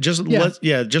 care?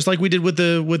 Just like we did with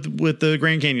the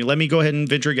Grand Canyon. Let me go ahead and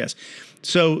venture a guess.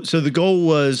 So the goal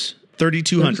was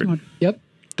 $3,200. Yep.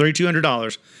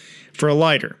 $3,200 for a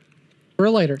lighter For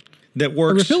a lighter. that A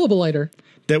works refillable lighter.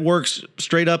 that works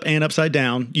straight up and upside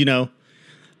down.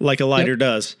 Like a lighter Yep.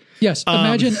 does. Yes.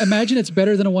 Imagine it's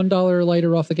better than a $1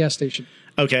 lighter off the gas station.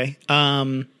 Okay.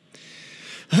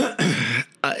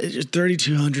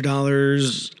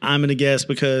 $3,200. I'm gonna guess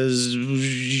because I'm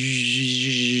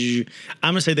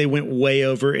gonna say they went way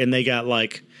over and they got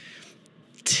like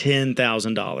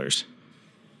 $10,000.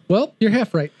 Well, you're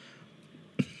half right.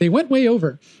 They went way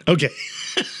over. Okay.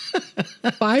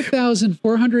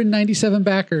 5,497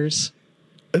 backers.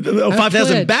 5,000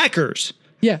 pledged. backers.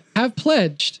 Yeah, have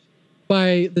pledged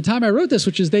by the time I wrote this,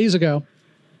 which is days ago,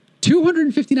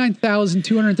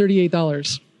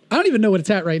 $259,238. I don't even know what it's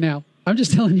at right now. I'm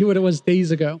just telling you what it was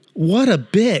days ago. What a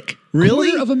bick.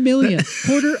 Really?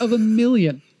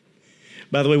 $250,000.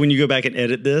 By the way, when you go back and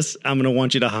edit this, I'm going to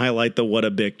want you to highlight the what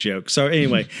a bick joke. So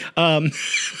anyway, that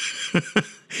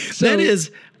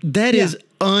is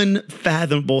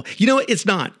unfathomable. It's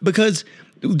not, because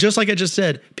just like I just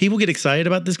said, people get excited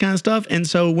about this kind of stuff. And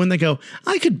so when they go,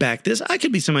 I could back this, I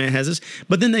could be somebody that has this,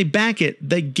 but then they back it,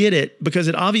 they get it because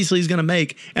it obviously is going to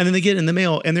make, and then they get it in the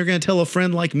mail and they're going to tell a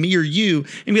friend like me or you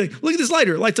and be like, look at this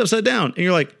lighter, it lights upside down. And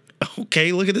you're like,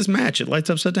 okay, look at this match, it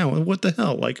lights upside down. What the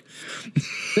hell? Like,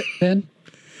 Ben,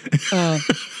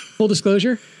 full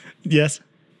disclosure, yes.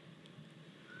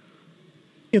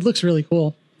 it looks really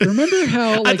cool. Remember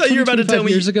how I thought you were about to tell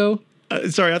me years ago?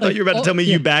 Sorry, I thought you were about to tell me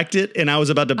you backed it, and I was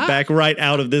about to back right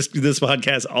out of this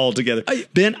podcast altogether.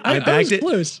 Ben, I backed it.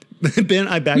 Close. Ben,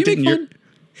 I backed it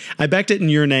I backed it in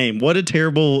your name. What a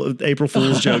terrible April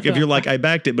Fool's joke! If you're like, I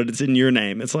backed it, but it's in your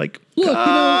name. It's like, Look,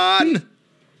 on.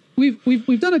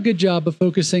 We've done a good job of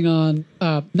focusing on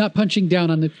not punching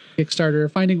down on the Kickstarter,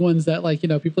 finding ones that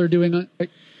people are doing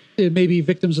maybe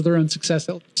victims of their own success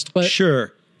at least. But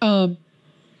Sure.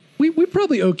 we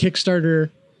probably owe Kickstarter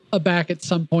a back at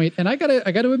some point. And I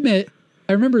gotta admit,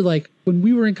 I remember when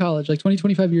we were in college,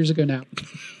 25 years ago now,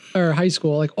 or high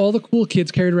school, all the cool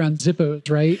kids carried around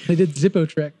Zippos, right? They did Zippo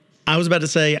trick. I was about to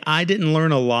say I didn't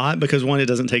learn a lot because one, it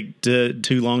doesn't take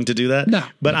too long to do that. No,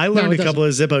 but I learned it a couple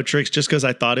of Zippo tricks just because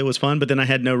I thought it was fun, but then I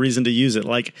had no reason to use it.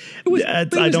 I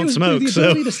don't smoke,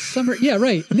 so yeah,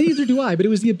 right. And neither do I. But it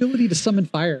was the ability to summon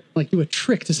fire, do a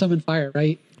trick to summon fire,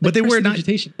 right? But they were not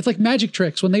vegetation. It's like magic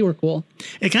tricks when they were cool.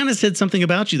 It kind of said something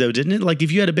about you though, didn't it? Like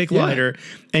if you had a Bic lighter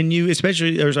and you,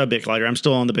 especially there's a Bic lighter, I'm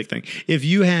still on the big thing. If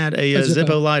you had a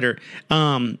Zippo lighter,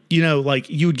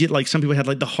 you would get some people had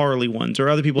the Harley ones, or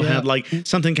other people had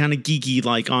something kind of geeky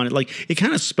on it. It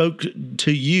kind of spoke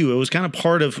to you. It was kind of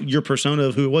part of your persona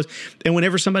of who it was. And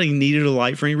whenever somebody needed a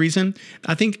light for any reason,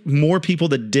 I think more people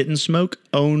that didn't smoke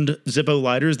owned Zippo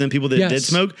lighters than people that did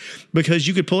smoke, because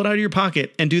you could pull it out of your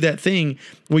pocket and do that thing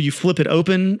where you flip it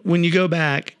open when you go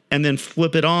back and then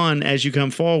flip it on as you come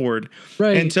forward.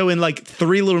 Right. And so in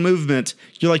 3 little movements,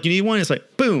 you're like, you need one. It's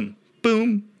like, boom,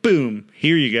 boom, boom.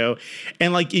 Here you go.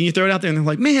 And and you throw it out there and they're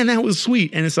like, man, that was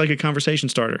sweet. And it's like a conversation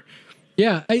starter.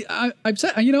 Yeah. I'm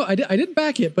sad. I didn't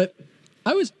back it, but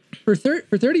I was for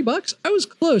 $30. I was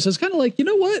close. I was kind of like, you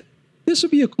know what? This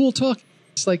would be a cool talk.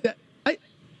 It's like that.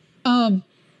 I'm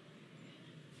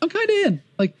kind of in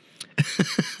it's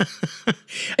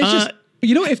just,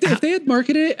 if they had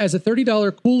marketed it as a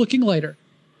 $30 cool looking lighter,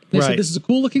 they said this is a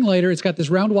cool looking lighter. It's got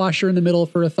this round washer in the middle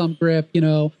for a thumb grip.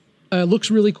 Looks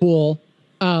really cool.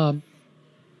 Zippos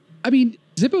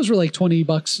were like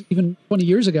 $20 even 20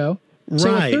 years ago. So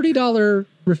a $30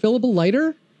 refillable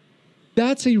lighter,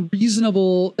 that's a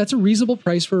reasonable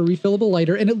price for a refillable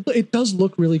lighter, and it does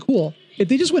look really cool. if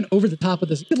they just went over the top with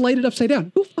this, you could light it upside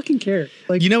down. Who fucking cares?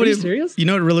 Like, You know are what? you serious? You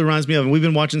know what it really reminds me of? And we've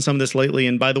been watching some of this lately.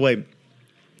 And by the way,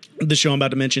 the show I'm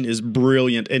about to mention is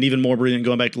brilliant and even more brilliant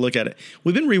going back to look at it.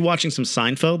 We've been rewatching some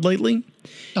Seinfeld lately.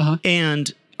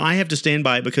 And I have to stand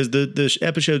by it because the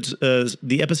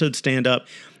episodes stand up.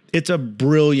 It's a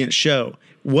brilliant show.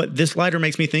 What this lighter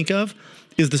makes me think of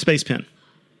is the space pen.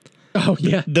 Oh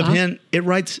yeah, The pen, it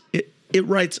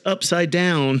writes upside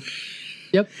down.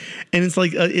 Yep. And it's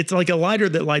like a lighter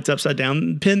that lights upside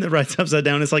down, pen that writes upside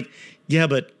down. It's like, yeah,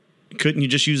 but couldn't you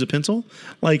just use a pencil?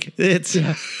 Like it's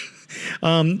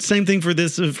same thing for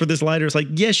this lighter. It's like,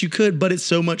 yes, you could, but it's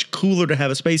so much cooler to have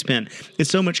a space pen. It's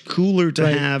so much cooler to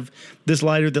have this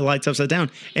lighter that lights upside down.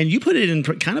 And you put it in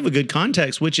kind of a good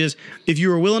context, which is if you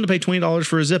were willing to pay $20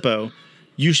 for a Zippo,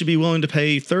 you should be willing to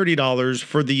pay $30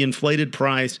 for the inflated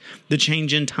price, the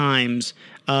change in times,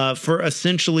 for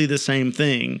essentially the same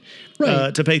thing,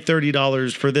 to pay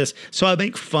 $30 for this. So I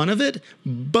make fun of it,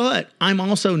 but I'm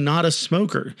also not a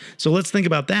smoker. So let's think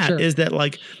about that. Is that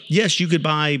like, yes, you could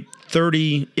buy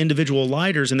 30 individual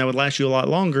lighters and that would last you a lot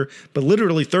longer, but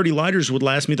literally 30 lighters would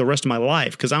last me the rest of my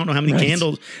life because I don't know how many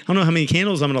candles, I don't know how many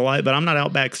candles I'm going to light, but I'm not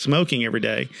out back smoking every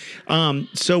day.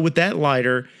 So with that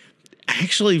lighter,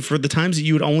 actually, for the times that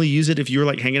you would only use it if you were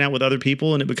like hanging out with other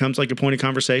people and it becomes like a point of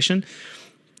conversation,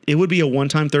 it would be a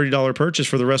one-time $30 purchase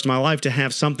for the rest of my life to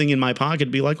have something in my pocket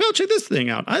to be like, well, check this thing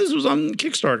out. This was on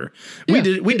Kickstarter. We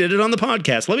did it on the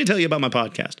podcast. Let me tell you about my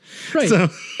podcast. Right. So,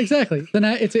 exactly. Then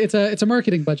it's a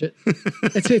marketing budget.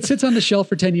 It sits on the shelf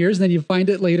for 10 years and then you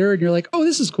find it later and you're like, oh,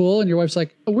 this is cool. And your wife's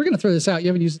like, oh, we're going to throw this out. You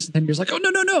haven't used this in 10 years. Like, oh,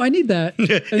 no, I need that. And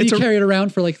then you carry it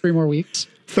around for like 3 more weeks.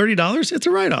 $30? It's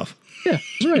a write-off. Yeah,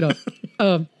 it's a write-off.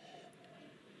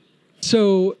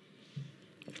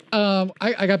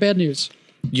 I got bad news.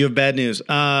 You have bad news.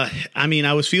 I mean,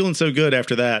 I was feeling so good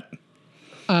after that.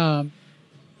 Well,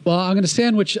 I'm going to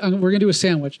sandwich. We're going to do a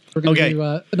sandwich. We're going to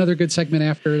do another good segment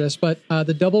after this. But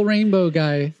the double rainbow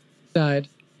guy died.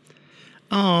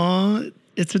 Aw,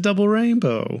 it's a double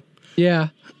rainbow. Yeah.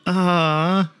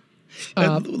 Paul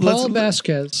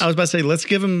Vasquez. I was about to say, let's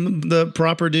give him the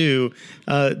proper due.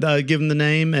 Give him the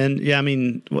name, and I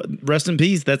mean, rest in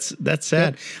peace. That's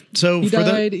sad. Yep. So he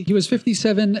died. He was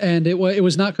 57, and it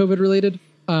was not COVID related.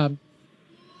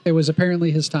 It was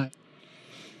apparently his time.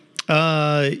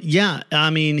 Yeah. I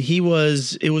mean, it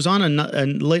was on a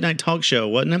late night talk show,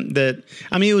 wasn't it?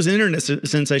 It was an internet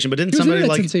sensation, but didn't somebody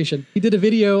like sensation? He did a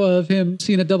video of him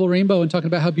seeing a double rainbow and talking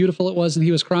about how beautiful it was, and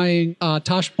he was crying.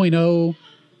 Tosh.0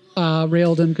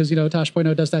 railed him because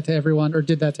Tosh.0 does that to everyone, or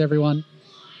did that to everyone.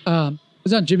 It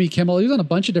was on Jimmy Kimmel. He was on a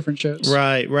bunch of different shows.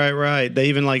 Right. They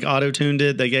even like auto-tuned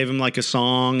it. They gave him like a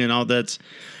song and all that.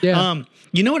 Yeah.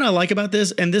 You know what I like about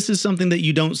this? And this is something that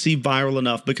you don't see viral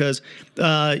enough because,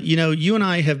 you and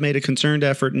I have made a concerned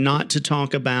effort not to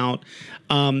talk about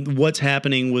what's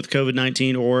happening with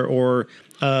COVID-19 or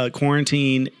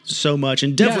quarantine so much,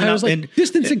 and definitely not like,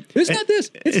 distancing. It's not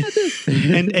this.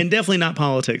 and definitely not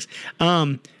politics.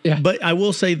 But I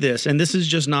will say this, and this is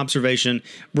just an observation,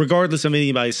 regardless of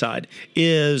anybody's side,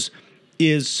 is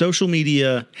social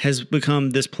media has become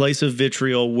this place of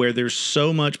vitriol where there's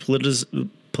so much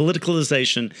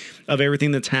politicalization of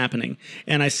everything that's happening.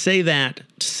 And I say that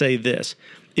to say this,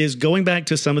 is going back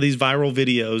to some of these viral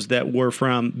videos that were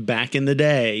from back in the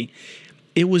day,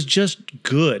 it was just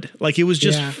good. Like, it was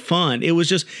just fun. It was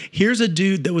just, here's a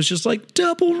dude that was just like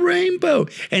double rainbow.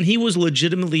 And he was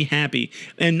legitimately happy.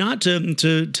 And not to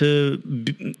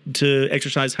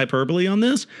exercise hyperbole on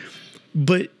this,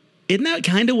 but isn't that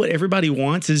kind of what everybody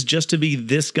wants, is just to be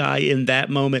this guy in that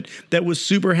moment that was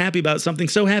super happy about something,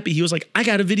 so happy he was like, I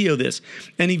got to video this.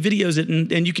 And he videos it,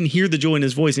 and you can hear the joy in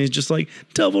his voice. And he's just like,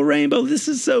 double rainbow, this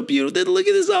is so beautiful. Look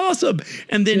at this, awesome.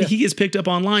 And then he gets picked up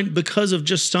online because of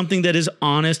just something that is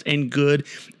honest and good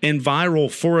and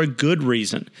viral for a good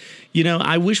reason.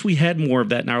 I wish we had more of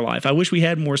that in our life. I wish we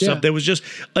had more stuff that was just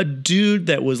a dude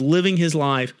that was living his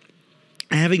life,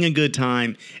 having a good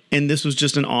time, and this was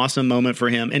just an awesome moment for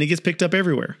him, and it gets picked up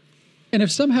everywhere. And if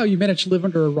somehow you managed to live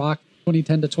under a rock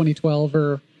 2010 to 2012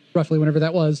 or roughly whenever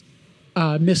that was,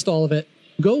 missed all of it,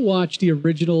 go watch the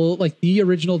original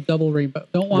double rainbow.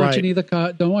 Don't watch any of the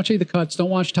cuts. Don't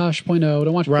watch Tosh.0.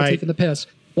 Don't watch people taking the piss.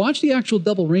 Watch the actual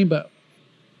double rainbow.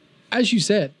 As you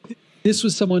said, this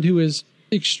was someone who is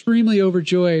extremely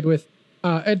overjoyed with,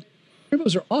 and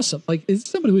rainbows are awesome. Like, it's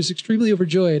someone who is extremely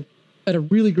overjoyed at a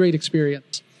really great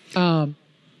experience. The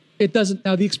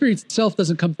experience itself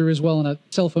doesn't come through as well on a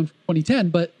cell phone from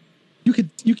 2010, but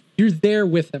you're there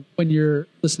with him when you're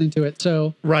listening to it.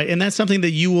 So Right. And that's something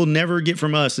that you will never get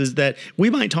from us, is that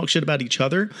we might talk shit about each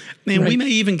other, and we Right. may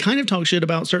even kind of talk shit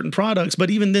about certain products,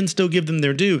 but even then still give them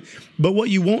their due. But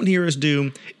what you won't hear us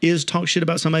do is talk shit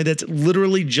about somebody that's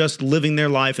literally just living their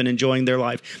life and enjoying their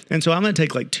life. And so I'm going to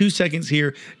take like 2 seconds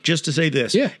here just to say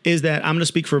this, Yeah. is that I'm going to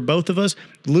speak for both of us.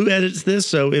 Lou edits this,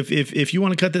 so if you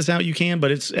want to cut this out, you can, but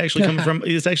it's actually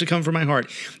coming from my heart.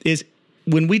 Is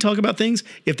when we talk about things,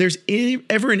 if there's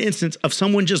ever an instance of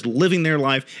someone just living their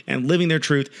life and living their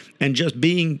truth and just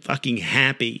being fucking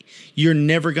happy, you're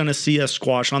never going to see us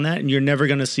squash on that, and you're never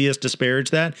going to see us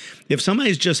disparage that. If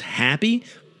somebody's just happy,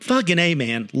 fucking A,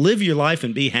 man, live your life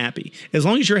and be happy. As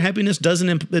long as your happiness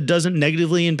doesn't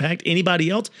negatively impact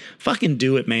anybody else, fucking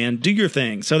do it, man. Do your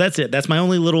thing. So that's it. That's my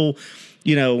only little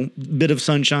bit of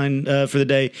sunshine for the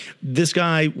day. This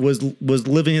guy was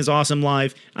living his awesome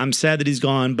life. I'm sad that he's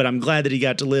gone, but I'm glad that he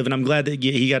got to live, and I'm glad that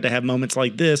he got to have moments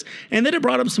like this, and that it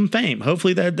brought him some fame.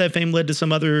 Hopefully that fame led to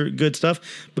some other good stuff.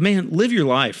 But man, live your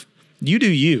life. You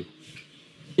do you.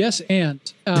 yes, and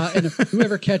if you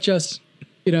ever catch us,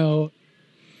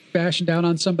 bashing down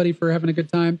on somebody for having a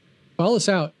good time, call us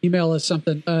out, email us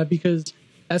something, because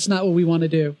that's not what we want to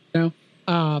do.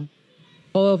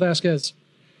 Paulo Vasquez.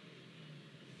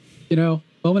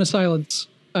 Moment of silence.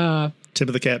 Tip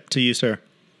of the cap to you, sir.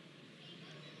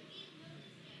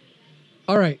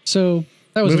 All right, so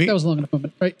that was Moving- a long enough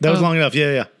moment, right? That was long enough.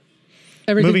 Yeah.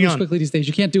 Everything moving moves on. quickly these days.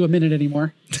 You can't do a minute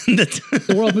anymore.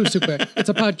 The world moves too quick. It's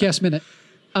a podcast minute.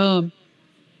 Ben,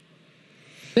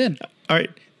 All right.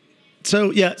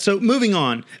 So moving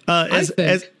on. As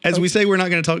we say, we're not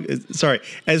going to talk. Sorry,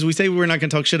 as we say, we're not going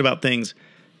to talk shit about things.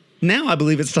 Now I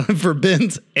believe it's time for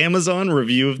Ben's Amazon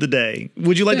review of the day.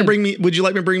 Would you like to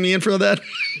Ben. bring me in for that?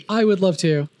 I would love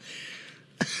to.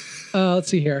 Let's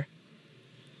see here.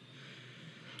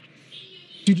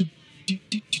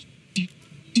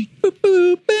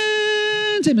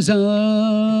 Ben's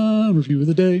Amazon review of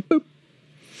the day. Boop.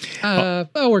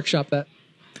 I'll workshop that.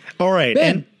 All right.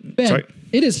 Ben, sorry.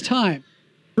 it is time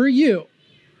for you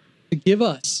to give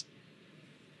us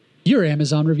your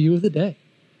Amazon review of the day.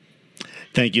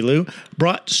 Thank you, Lou.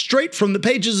 Brought straight from the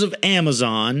pages of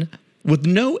Amazon with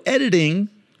no editing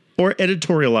or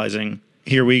editorializing.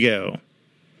 Here we go.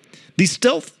 The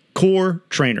Stealth Core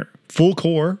Trainer. Full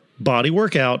core body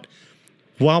workout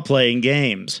while playing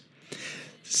games.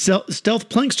 Stealth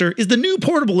Plankster is the new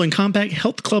portable and compact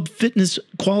health club fitness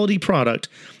quality product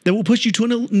that will push you to a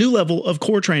new level of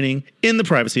core training in the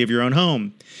privacy of your own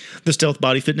home. The Stealth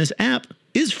Body Fitness app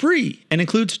is free and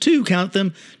includes two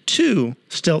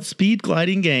Stealth Speed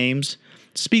Gliding games,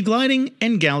 Speed Gliding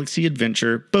and Galaxy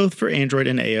Adventure, both for Android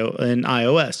and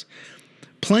iOS.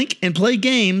 Plank and play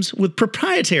games with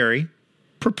proprietary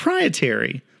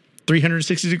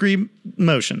 360-degree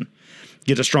motion.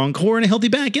 Get a strong core and a healthy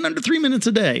back in under 3 minutes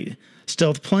a day.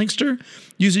 Stealth Plankster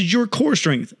uses your core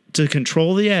strength to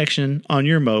control the action on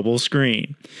your mobile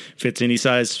screen. Fits any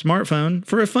size smartphone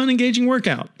for a fun, engaging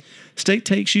workout. Stealth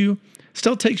takes you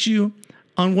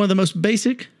on one of the most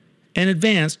basic and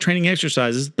advanced training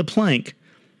exercises, the plank,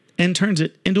 and turns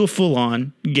it into a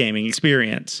full-on gaming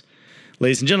experience.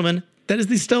 Ladies and gentlemen, that is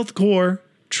the Stealth Core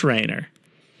Trainer.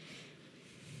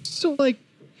 So,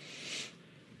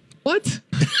 what?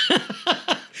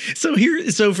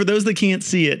 So for those that can't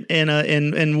see it,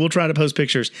 and we'll try to post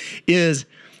pictures, it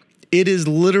is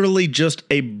literally just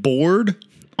a board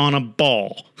on a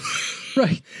ball.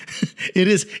 Right. It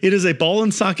is a ball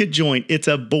and socket joint. It's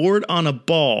a board on a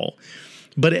ball,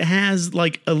 but it has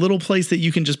like a little place that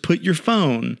you can just put your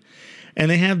phone, and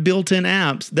they have built-in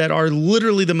apps that are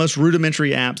literally the most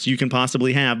rudimentary apps you can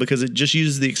possibly have, because it just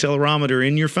uses the accelerometer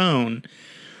in your phone,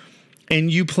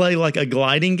 and you play like a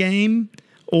gliding game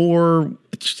or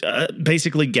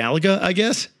basically Galaga, I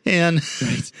guess. And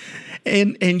Right.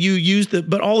 and you use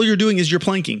but all you're doing is you're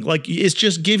planking. Like, it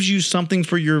just gives you something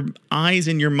for your eyes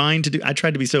and your mind to do. I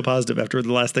tried to be so positive after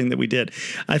the last thing that we did.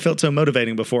 I felt so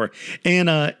motivating before. And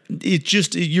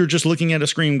you're just looking at a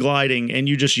screen gliding, and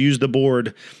you just use the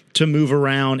board to move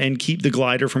around and keep the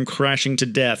glider from crashing to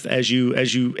death as you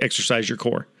exercise your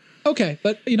core. Okay,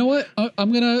 but you know what?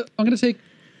 I'm gonna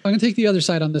take the other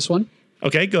side on this one.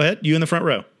 Okay, go ahead. You in the front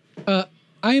row.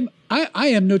 I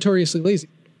am notoriously lazy.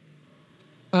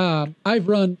 I've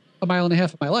run 1.5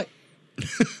 miles of my life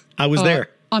I was there.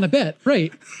 on a bet,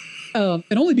 right? And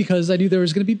only because I knew there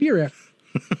was going to be beer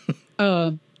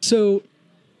after. So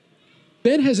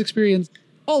Ben has experienced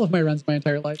all of my runs my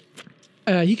entire life.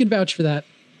 He can vouch for that.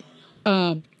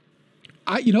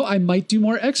 I might do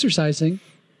more exercising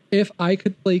if I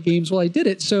could play games while I did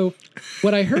it. So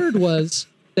what I heard was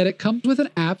that it comes with an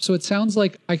app. So it sounds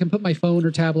like I can put my phone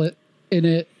or tablet in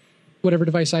it, whatever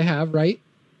device I have, right?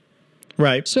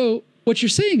 Right. So what you're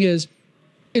saying is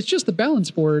it's just the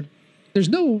balance board. There's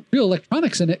no real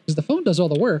electronics in it because the phone does all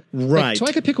the work. Right. Like, so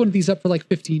I could pick one of these up for like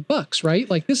 $15, right?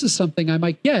 Like this is something I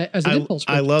might get as an impulse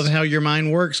I purchase. love how your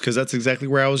mind works because that's exactly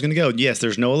where I was going to go. Yes,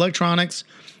 there's no electronics.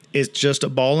 It's just a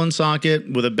ball and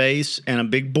socket with a base and a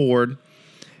big board.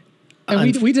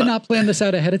 And we did not plan this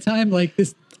out ahead of time. Like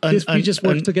this we just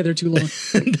worked together too long.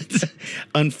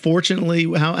 Unfortunately,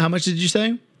 how much did you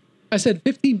say? I said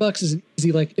 $15 is an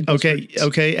easy like impulse purchase.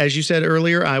 Okay. As you said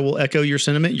earlier, I will echo your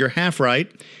sentiment. You're half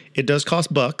right. It does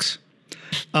cost bucks.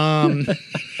 There's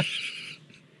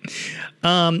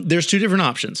two different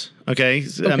options. Okay.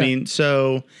 I mean,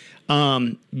 so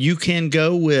you can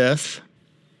go with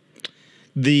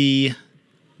the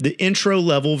intro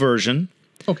level version.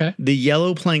 Okay. The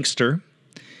yellow Plankster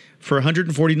for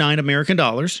 149 American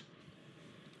dollars.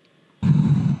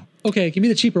 Okay, give me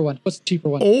the cheaper one. What's the cheaper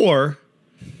one? Or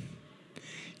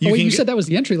you said that was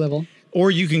the entry level.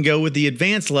 Or you can go with the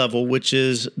advanced level, which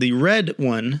is the red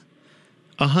one,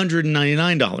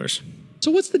 $199.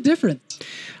 So what's the difference?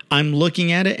 I'm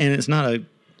looking at it and it's not a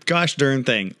gosh darn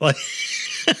thing. Like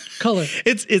color.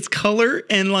 It's color,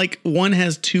 and like one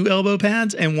has 2 elbow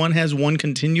pads and one has 1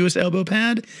 continuous elbow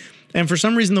pad. And for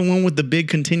some reason, the one with the big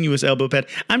continuous elbow pad,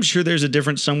 I'm sure there's a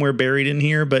difference somewhere buried in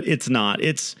here, but it's not.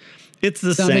 It's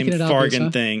the same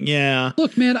fargan thing. Yeah.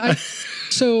 Look, man,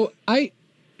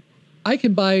 I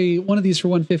can buy one of these for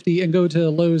 $150 and go to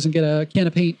Lowe's and get a can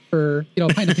of paint for, a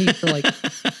pint of paint for like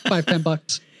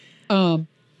 $5-10.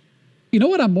 You know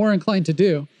what I'm more inclined to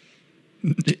do?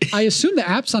 I assume the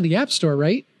app's on the App Store,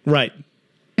 right? Right.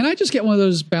 Can I just get one of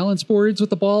those balance boards with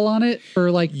the ball on it for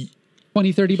like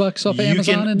 $20-30 off of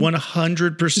Amazon? You can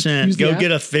 100% go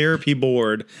get a therapy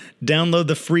board, download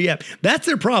the free app. That's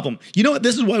their problem. You know what?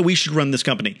 This is why we should run this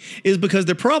company, is because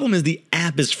their problem is the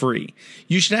app is free.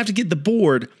 You should have to get the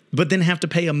board, but then have to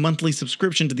pay a monthly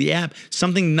subscription to the app,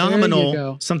 something nominal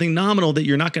that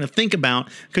you're not going to think about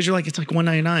because you're like, it's like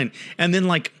 $199. And then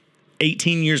like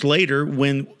 18 years later,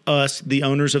 when us, the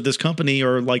owners of this company,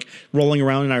 are like rolling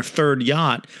around in our third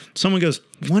yacht, someone goes,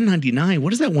 $199?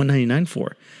 What is that $199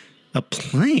 for? A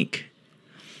plank.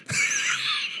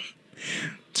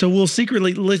 So we'll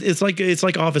secretly, it's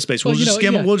like Office Space. We'll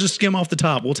just skim off the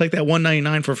top. We'll take that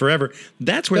 $199 for forever.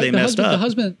 That's where they messed up.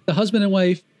 The husband and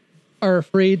wife are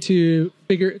afraid to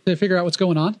figure out what's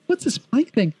going on. What's this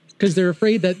plank thing? Because they're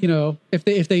afraid that,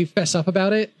 if they fess up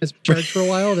about it as charged for a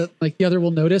while, that like the other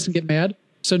will notice and get mad.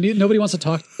 So nobody wants to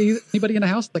talk to anybody in the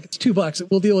house. Like, it's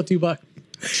 $2. We'll deal with $2.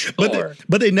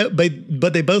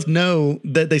 But they both know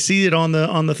that they see it on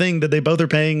the thing that they both are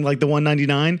paying like the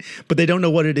 $199, but they don't know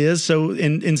what it is. So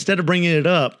instead of bringing it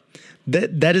up,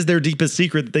 that is their deepest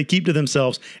secret that they keep to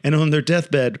themselves. And on their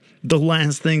deathbed, the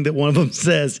last thing that one of them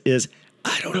says is,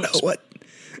 I don't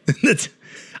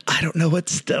know what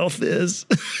stealth is.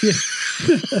 Yeah.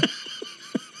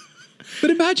 But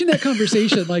imagine that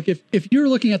conversation. Like if you're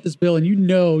looking at this bill and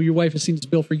your wife has seen this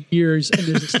bill for years and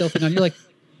there's a stealth thing on, you're like,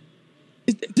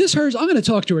 is this hers? I'm going to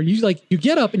talk to her. You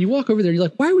get up and you walk over there and you're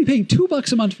like, why are we paying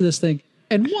 $2 a month for this thing?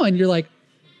 And you're like,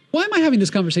 why am I having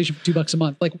this conversation for $2 a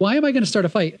month? Like, why am I going to start a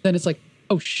fight? Then it's like,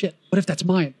 oh shit, what if that's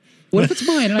mine? What if it's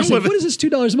mine? And I say, what is this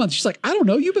 $2 a month? She's like, I don't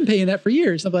know. You've been paying that for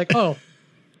years. I'm like, oh,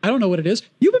 I don't know what it is.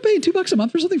 You've been paying $2 a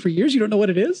month for something for years. You don't know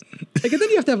what it is. Like, and then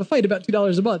you have to have a fight about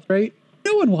 $2 a month, right?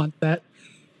 No one wants that.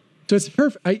 So it's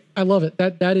perfect. I love it.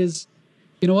 That is,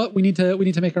 you know what? We need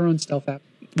to make our own stealth app.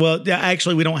 Well, yeah,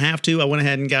 actually, we don't have to. I went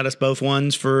ahead and got us both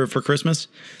ones for Christmas.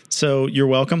 So you're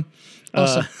welcome.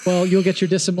 Awesome. Well, you'll get your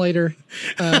DISM later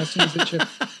as soon as they ship.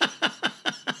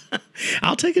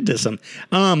 I'll take a DISM.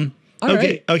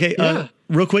 Okay. Yeah.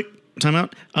 Real quick, time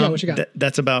out. What you got?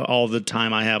 That's about all the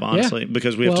time I have, honestly,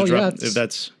 because we have to drop.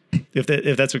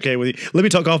 If that's okay with you, let me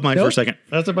talk off mine for a second.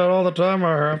 That's about all the time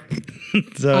I have.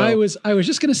 So I was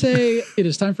just going to say it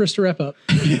is time for us to wrap up.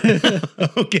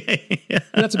 Okay.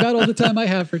 That's about all the time I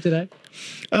have for today.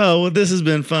 Oh, well, this has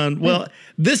been fun. Well,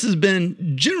 this has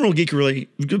been General Geekery.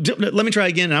 Let me try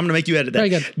again, and I'm going to make you edit that. Very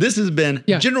good. This has been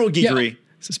General Geekery. Yeah.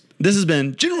 This has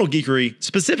been General Geekery,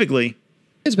 specifically.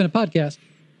 It's been a podcast.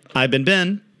 I've been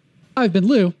Ben. I've been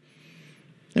Lou.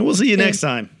 And we'll see you next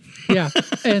time. Yeah.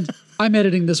 And I'm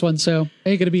editing this one, so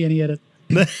ain't going to be any edit.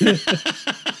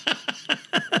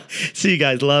 See you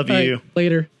guys. Love you. Right,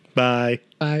 later. Bye.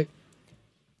 Bye.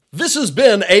 This has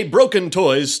been a Broken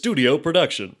Toys studio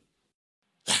production.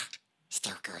 Yeah,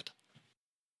 still good.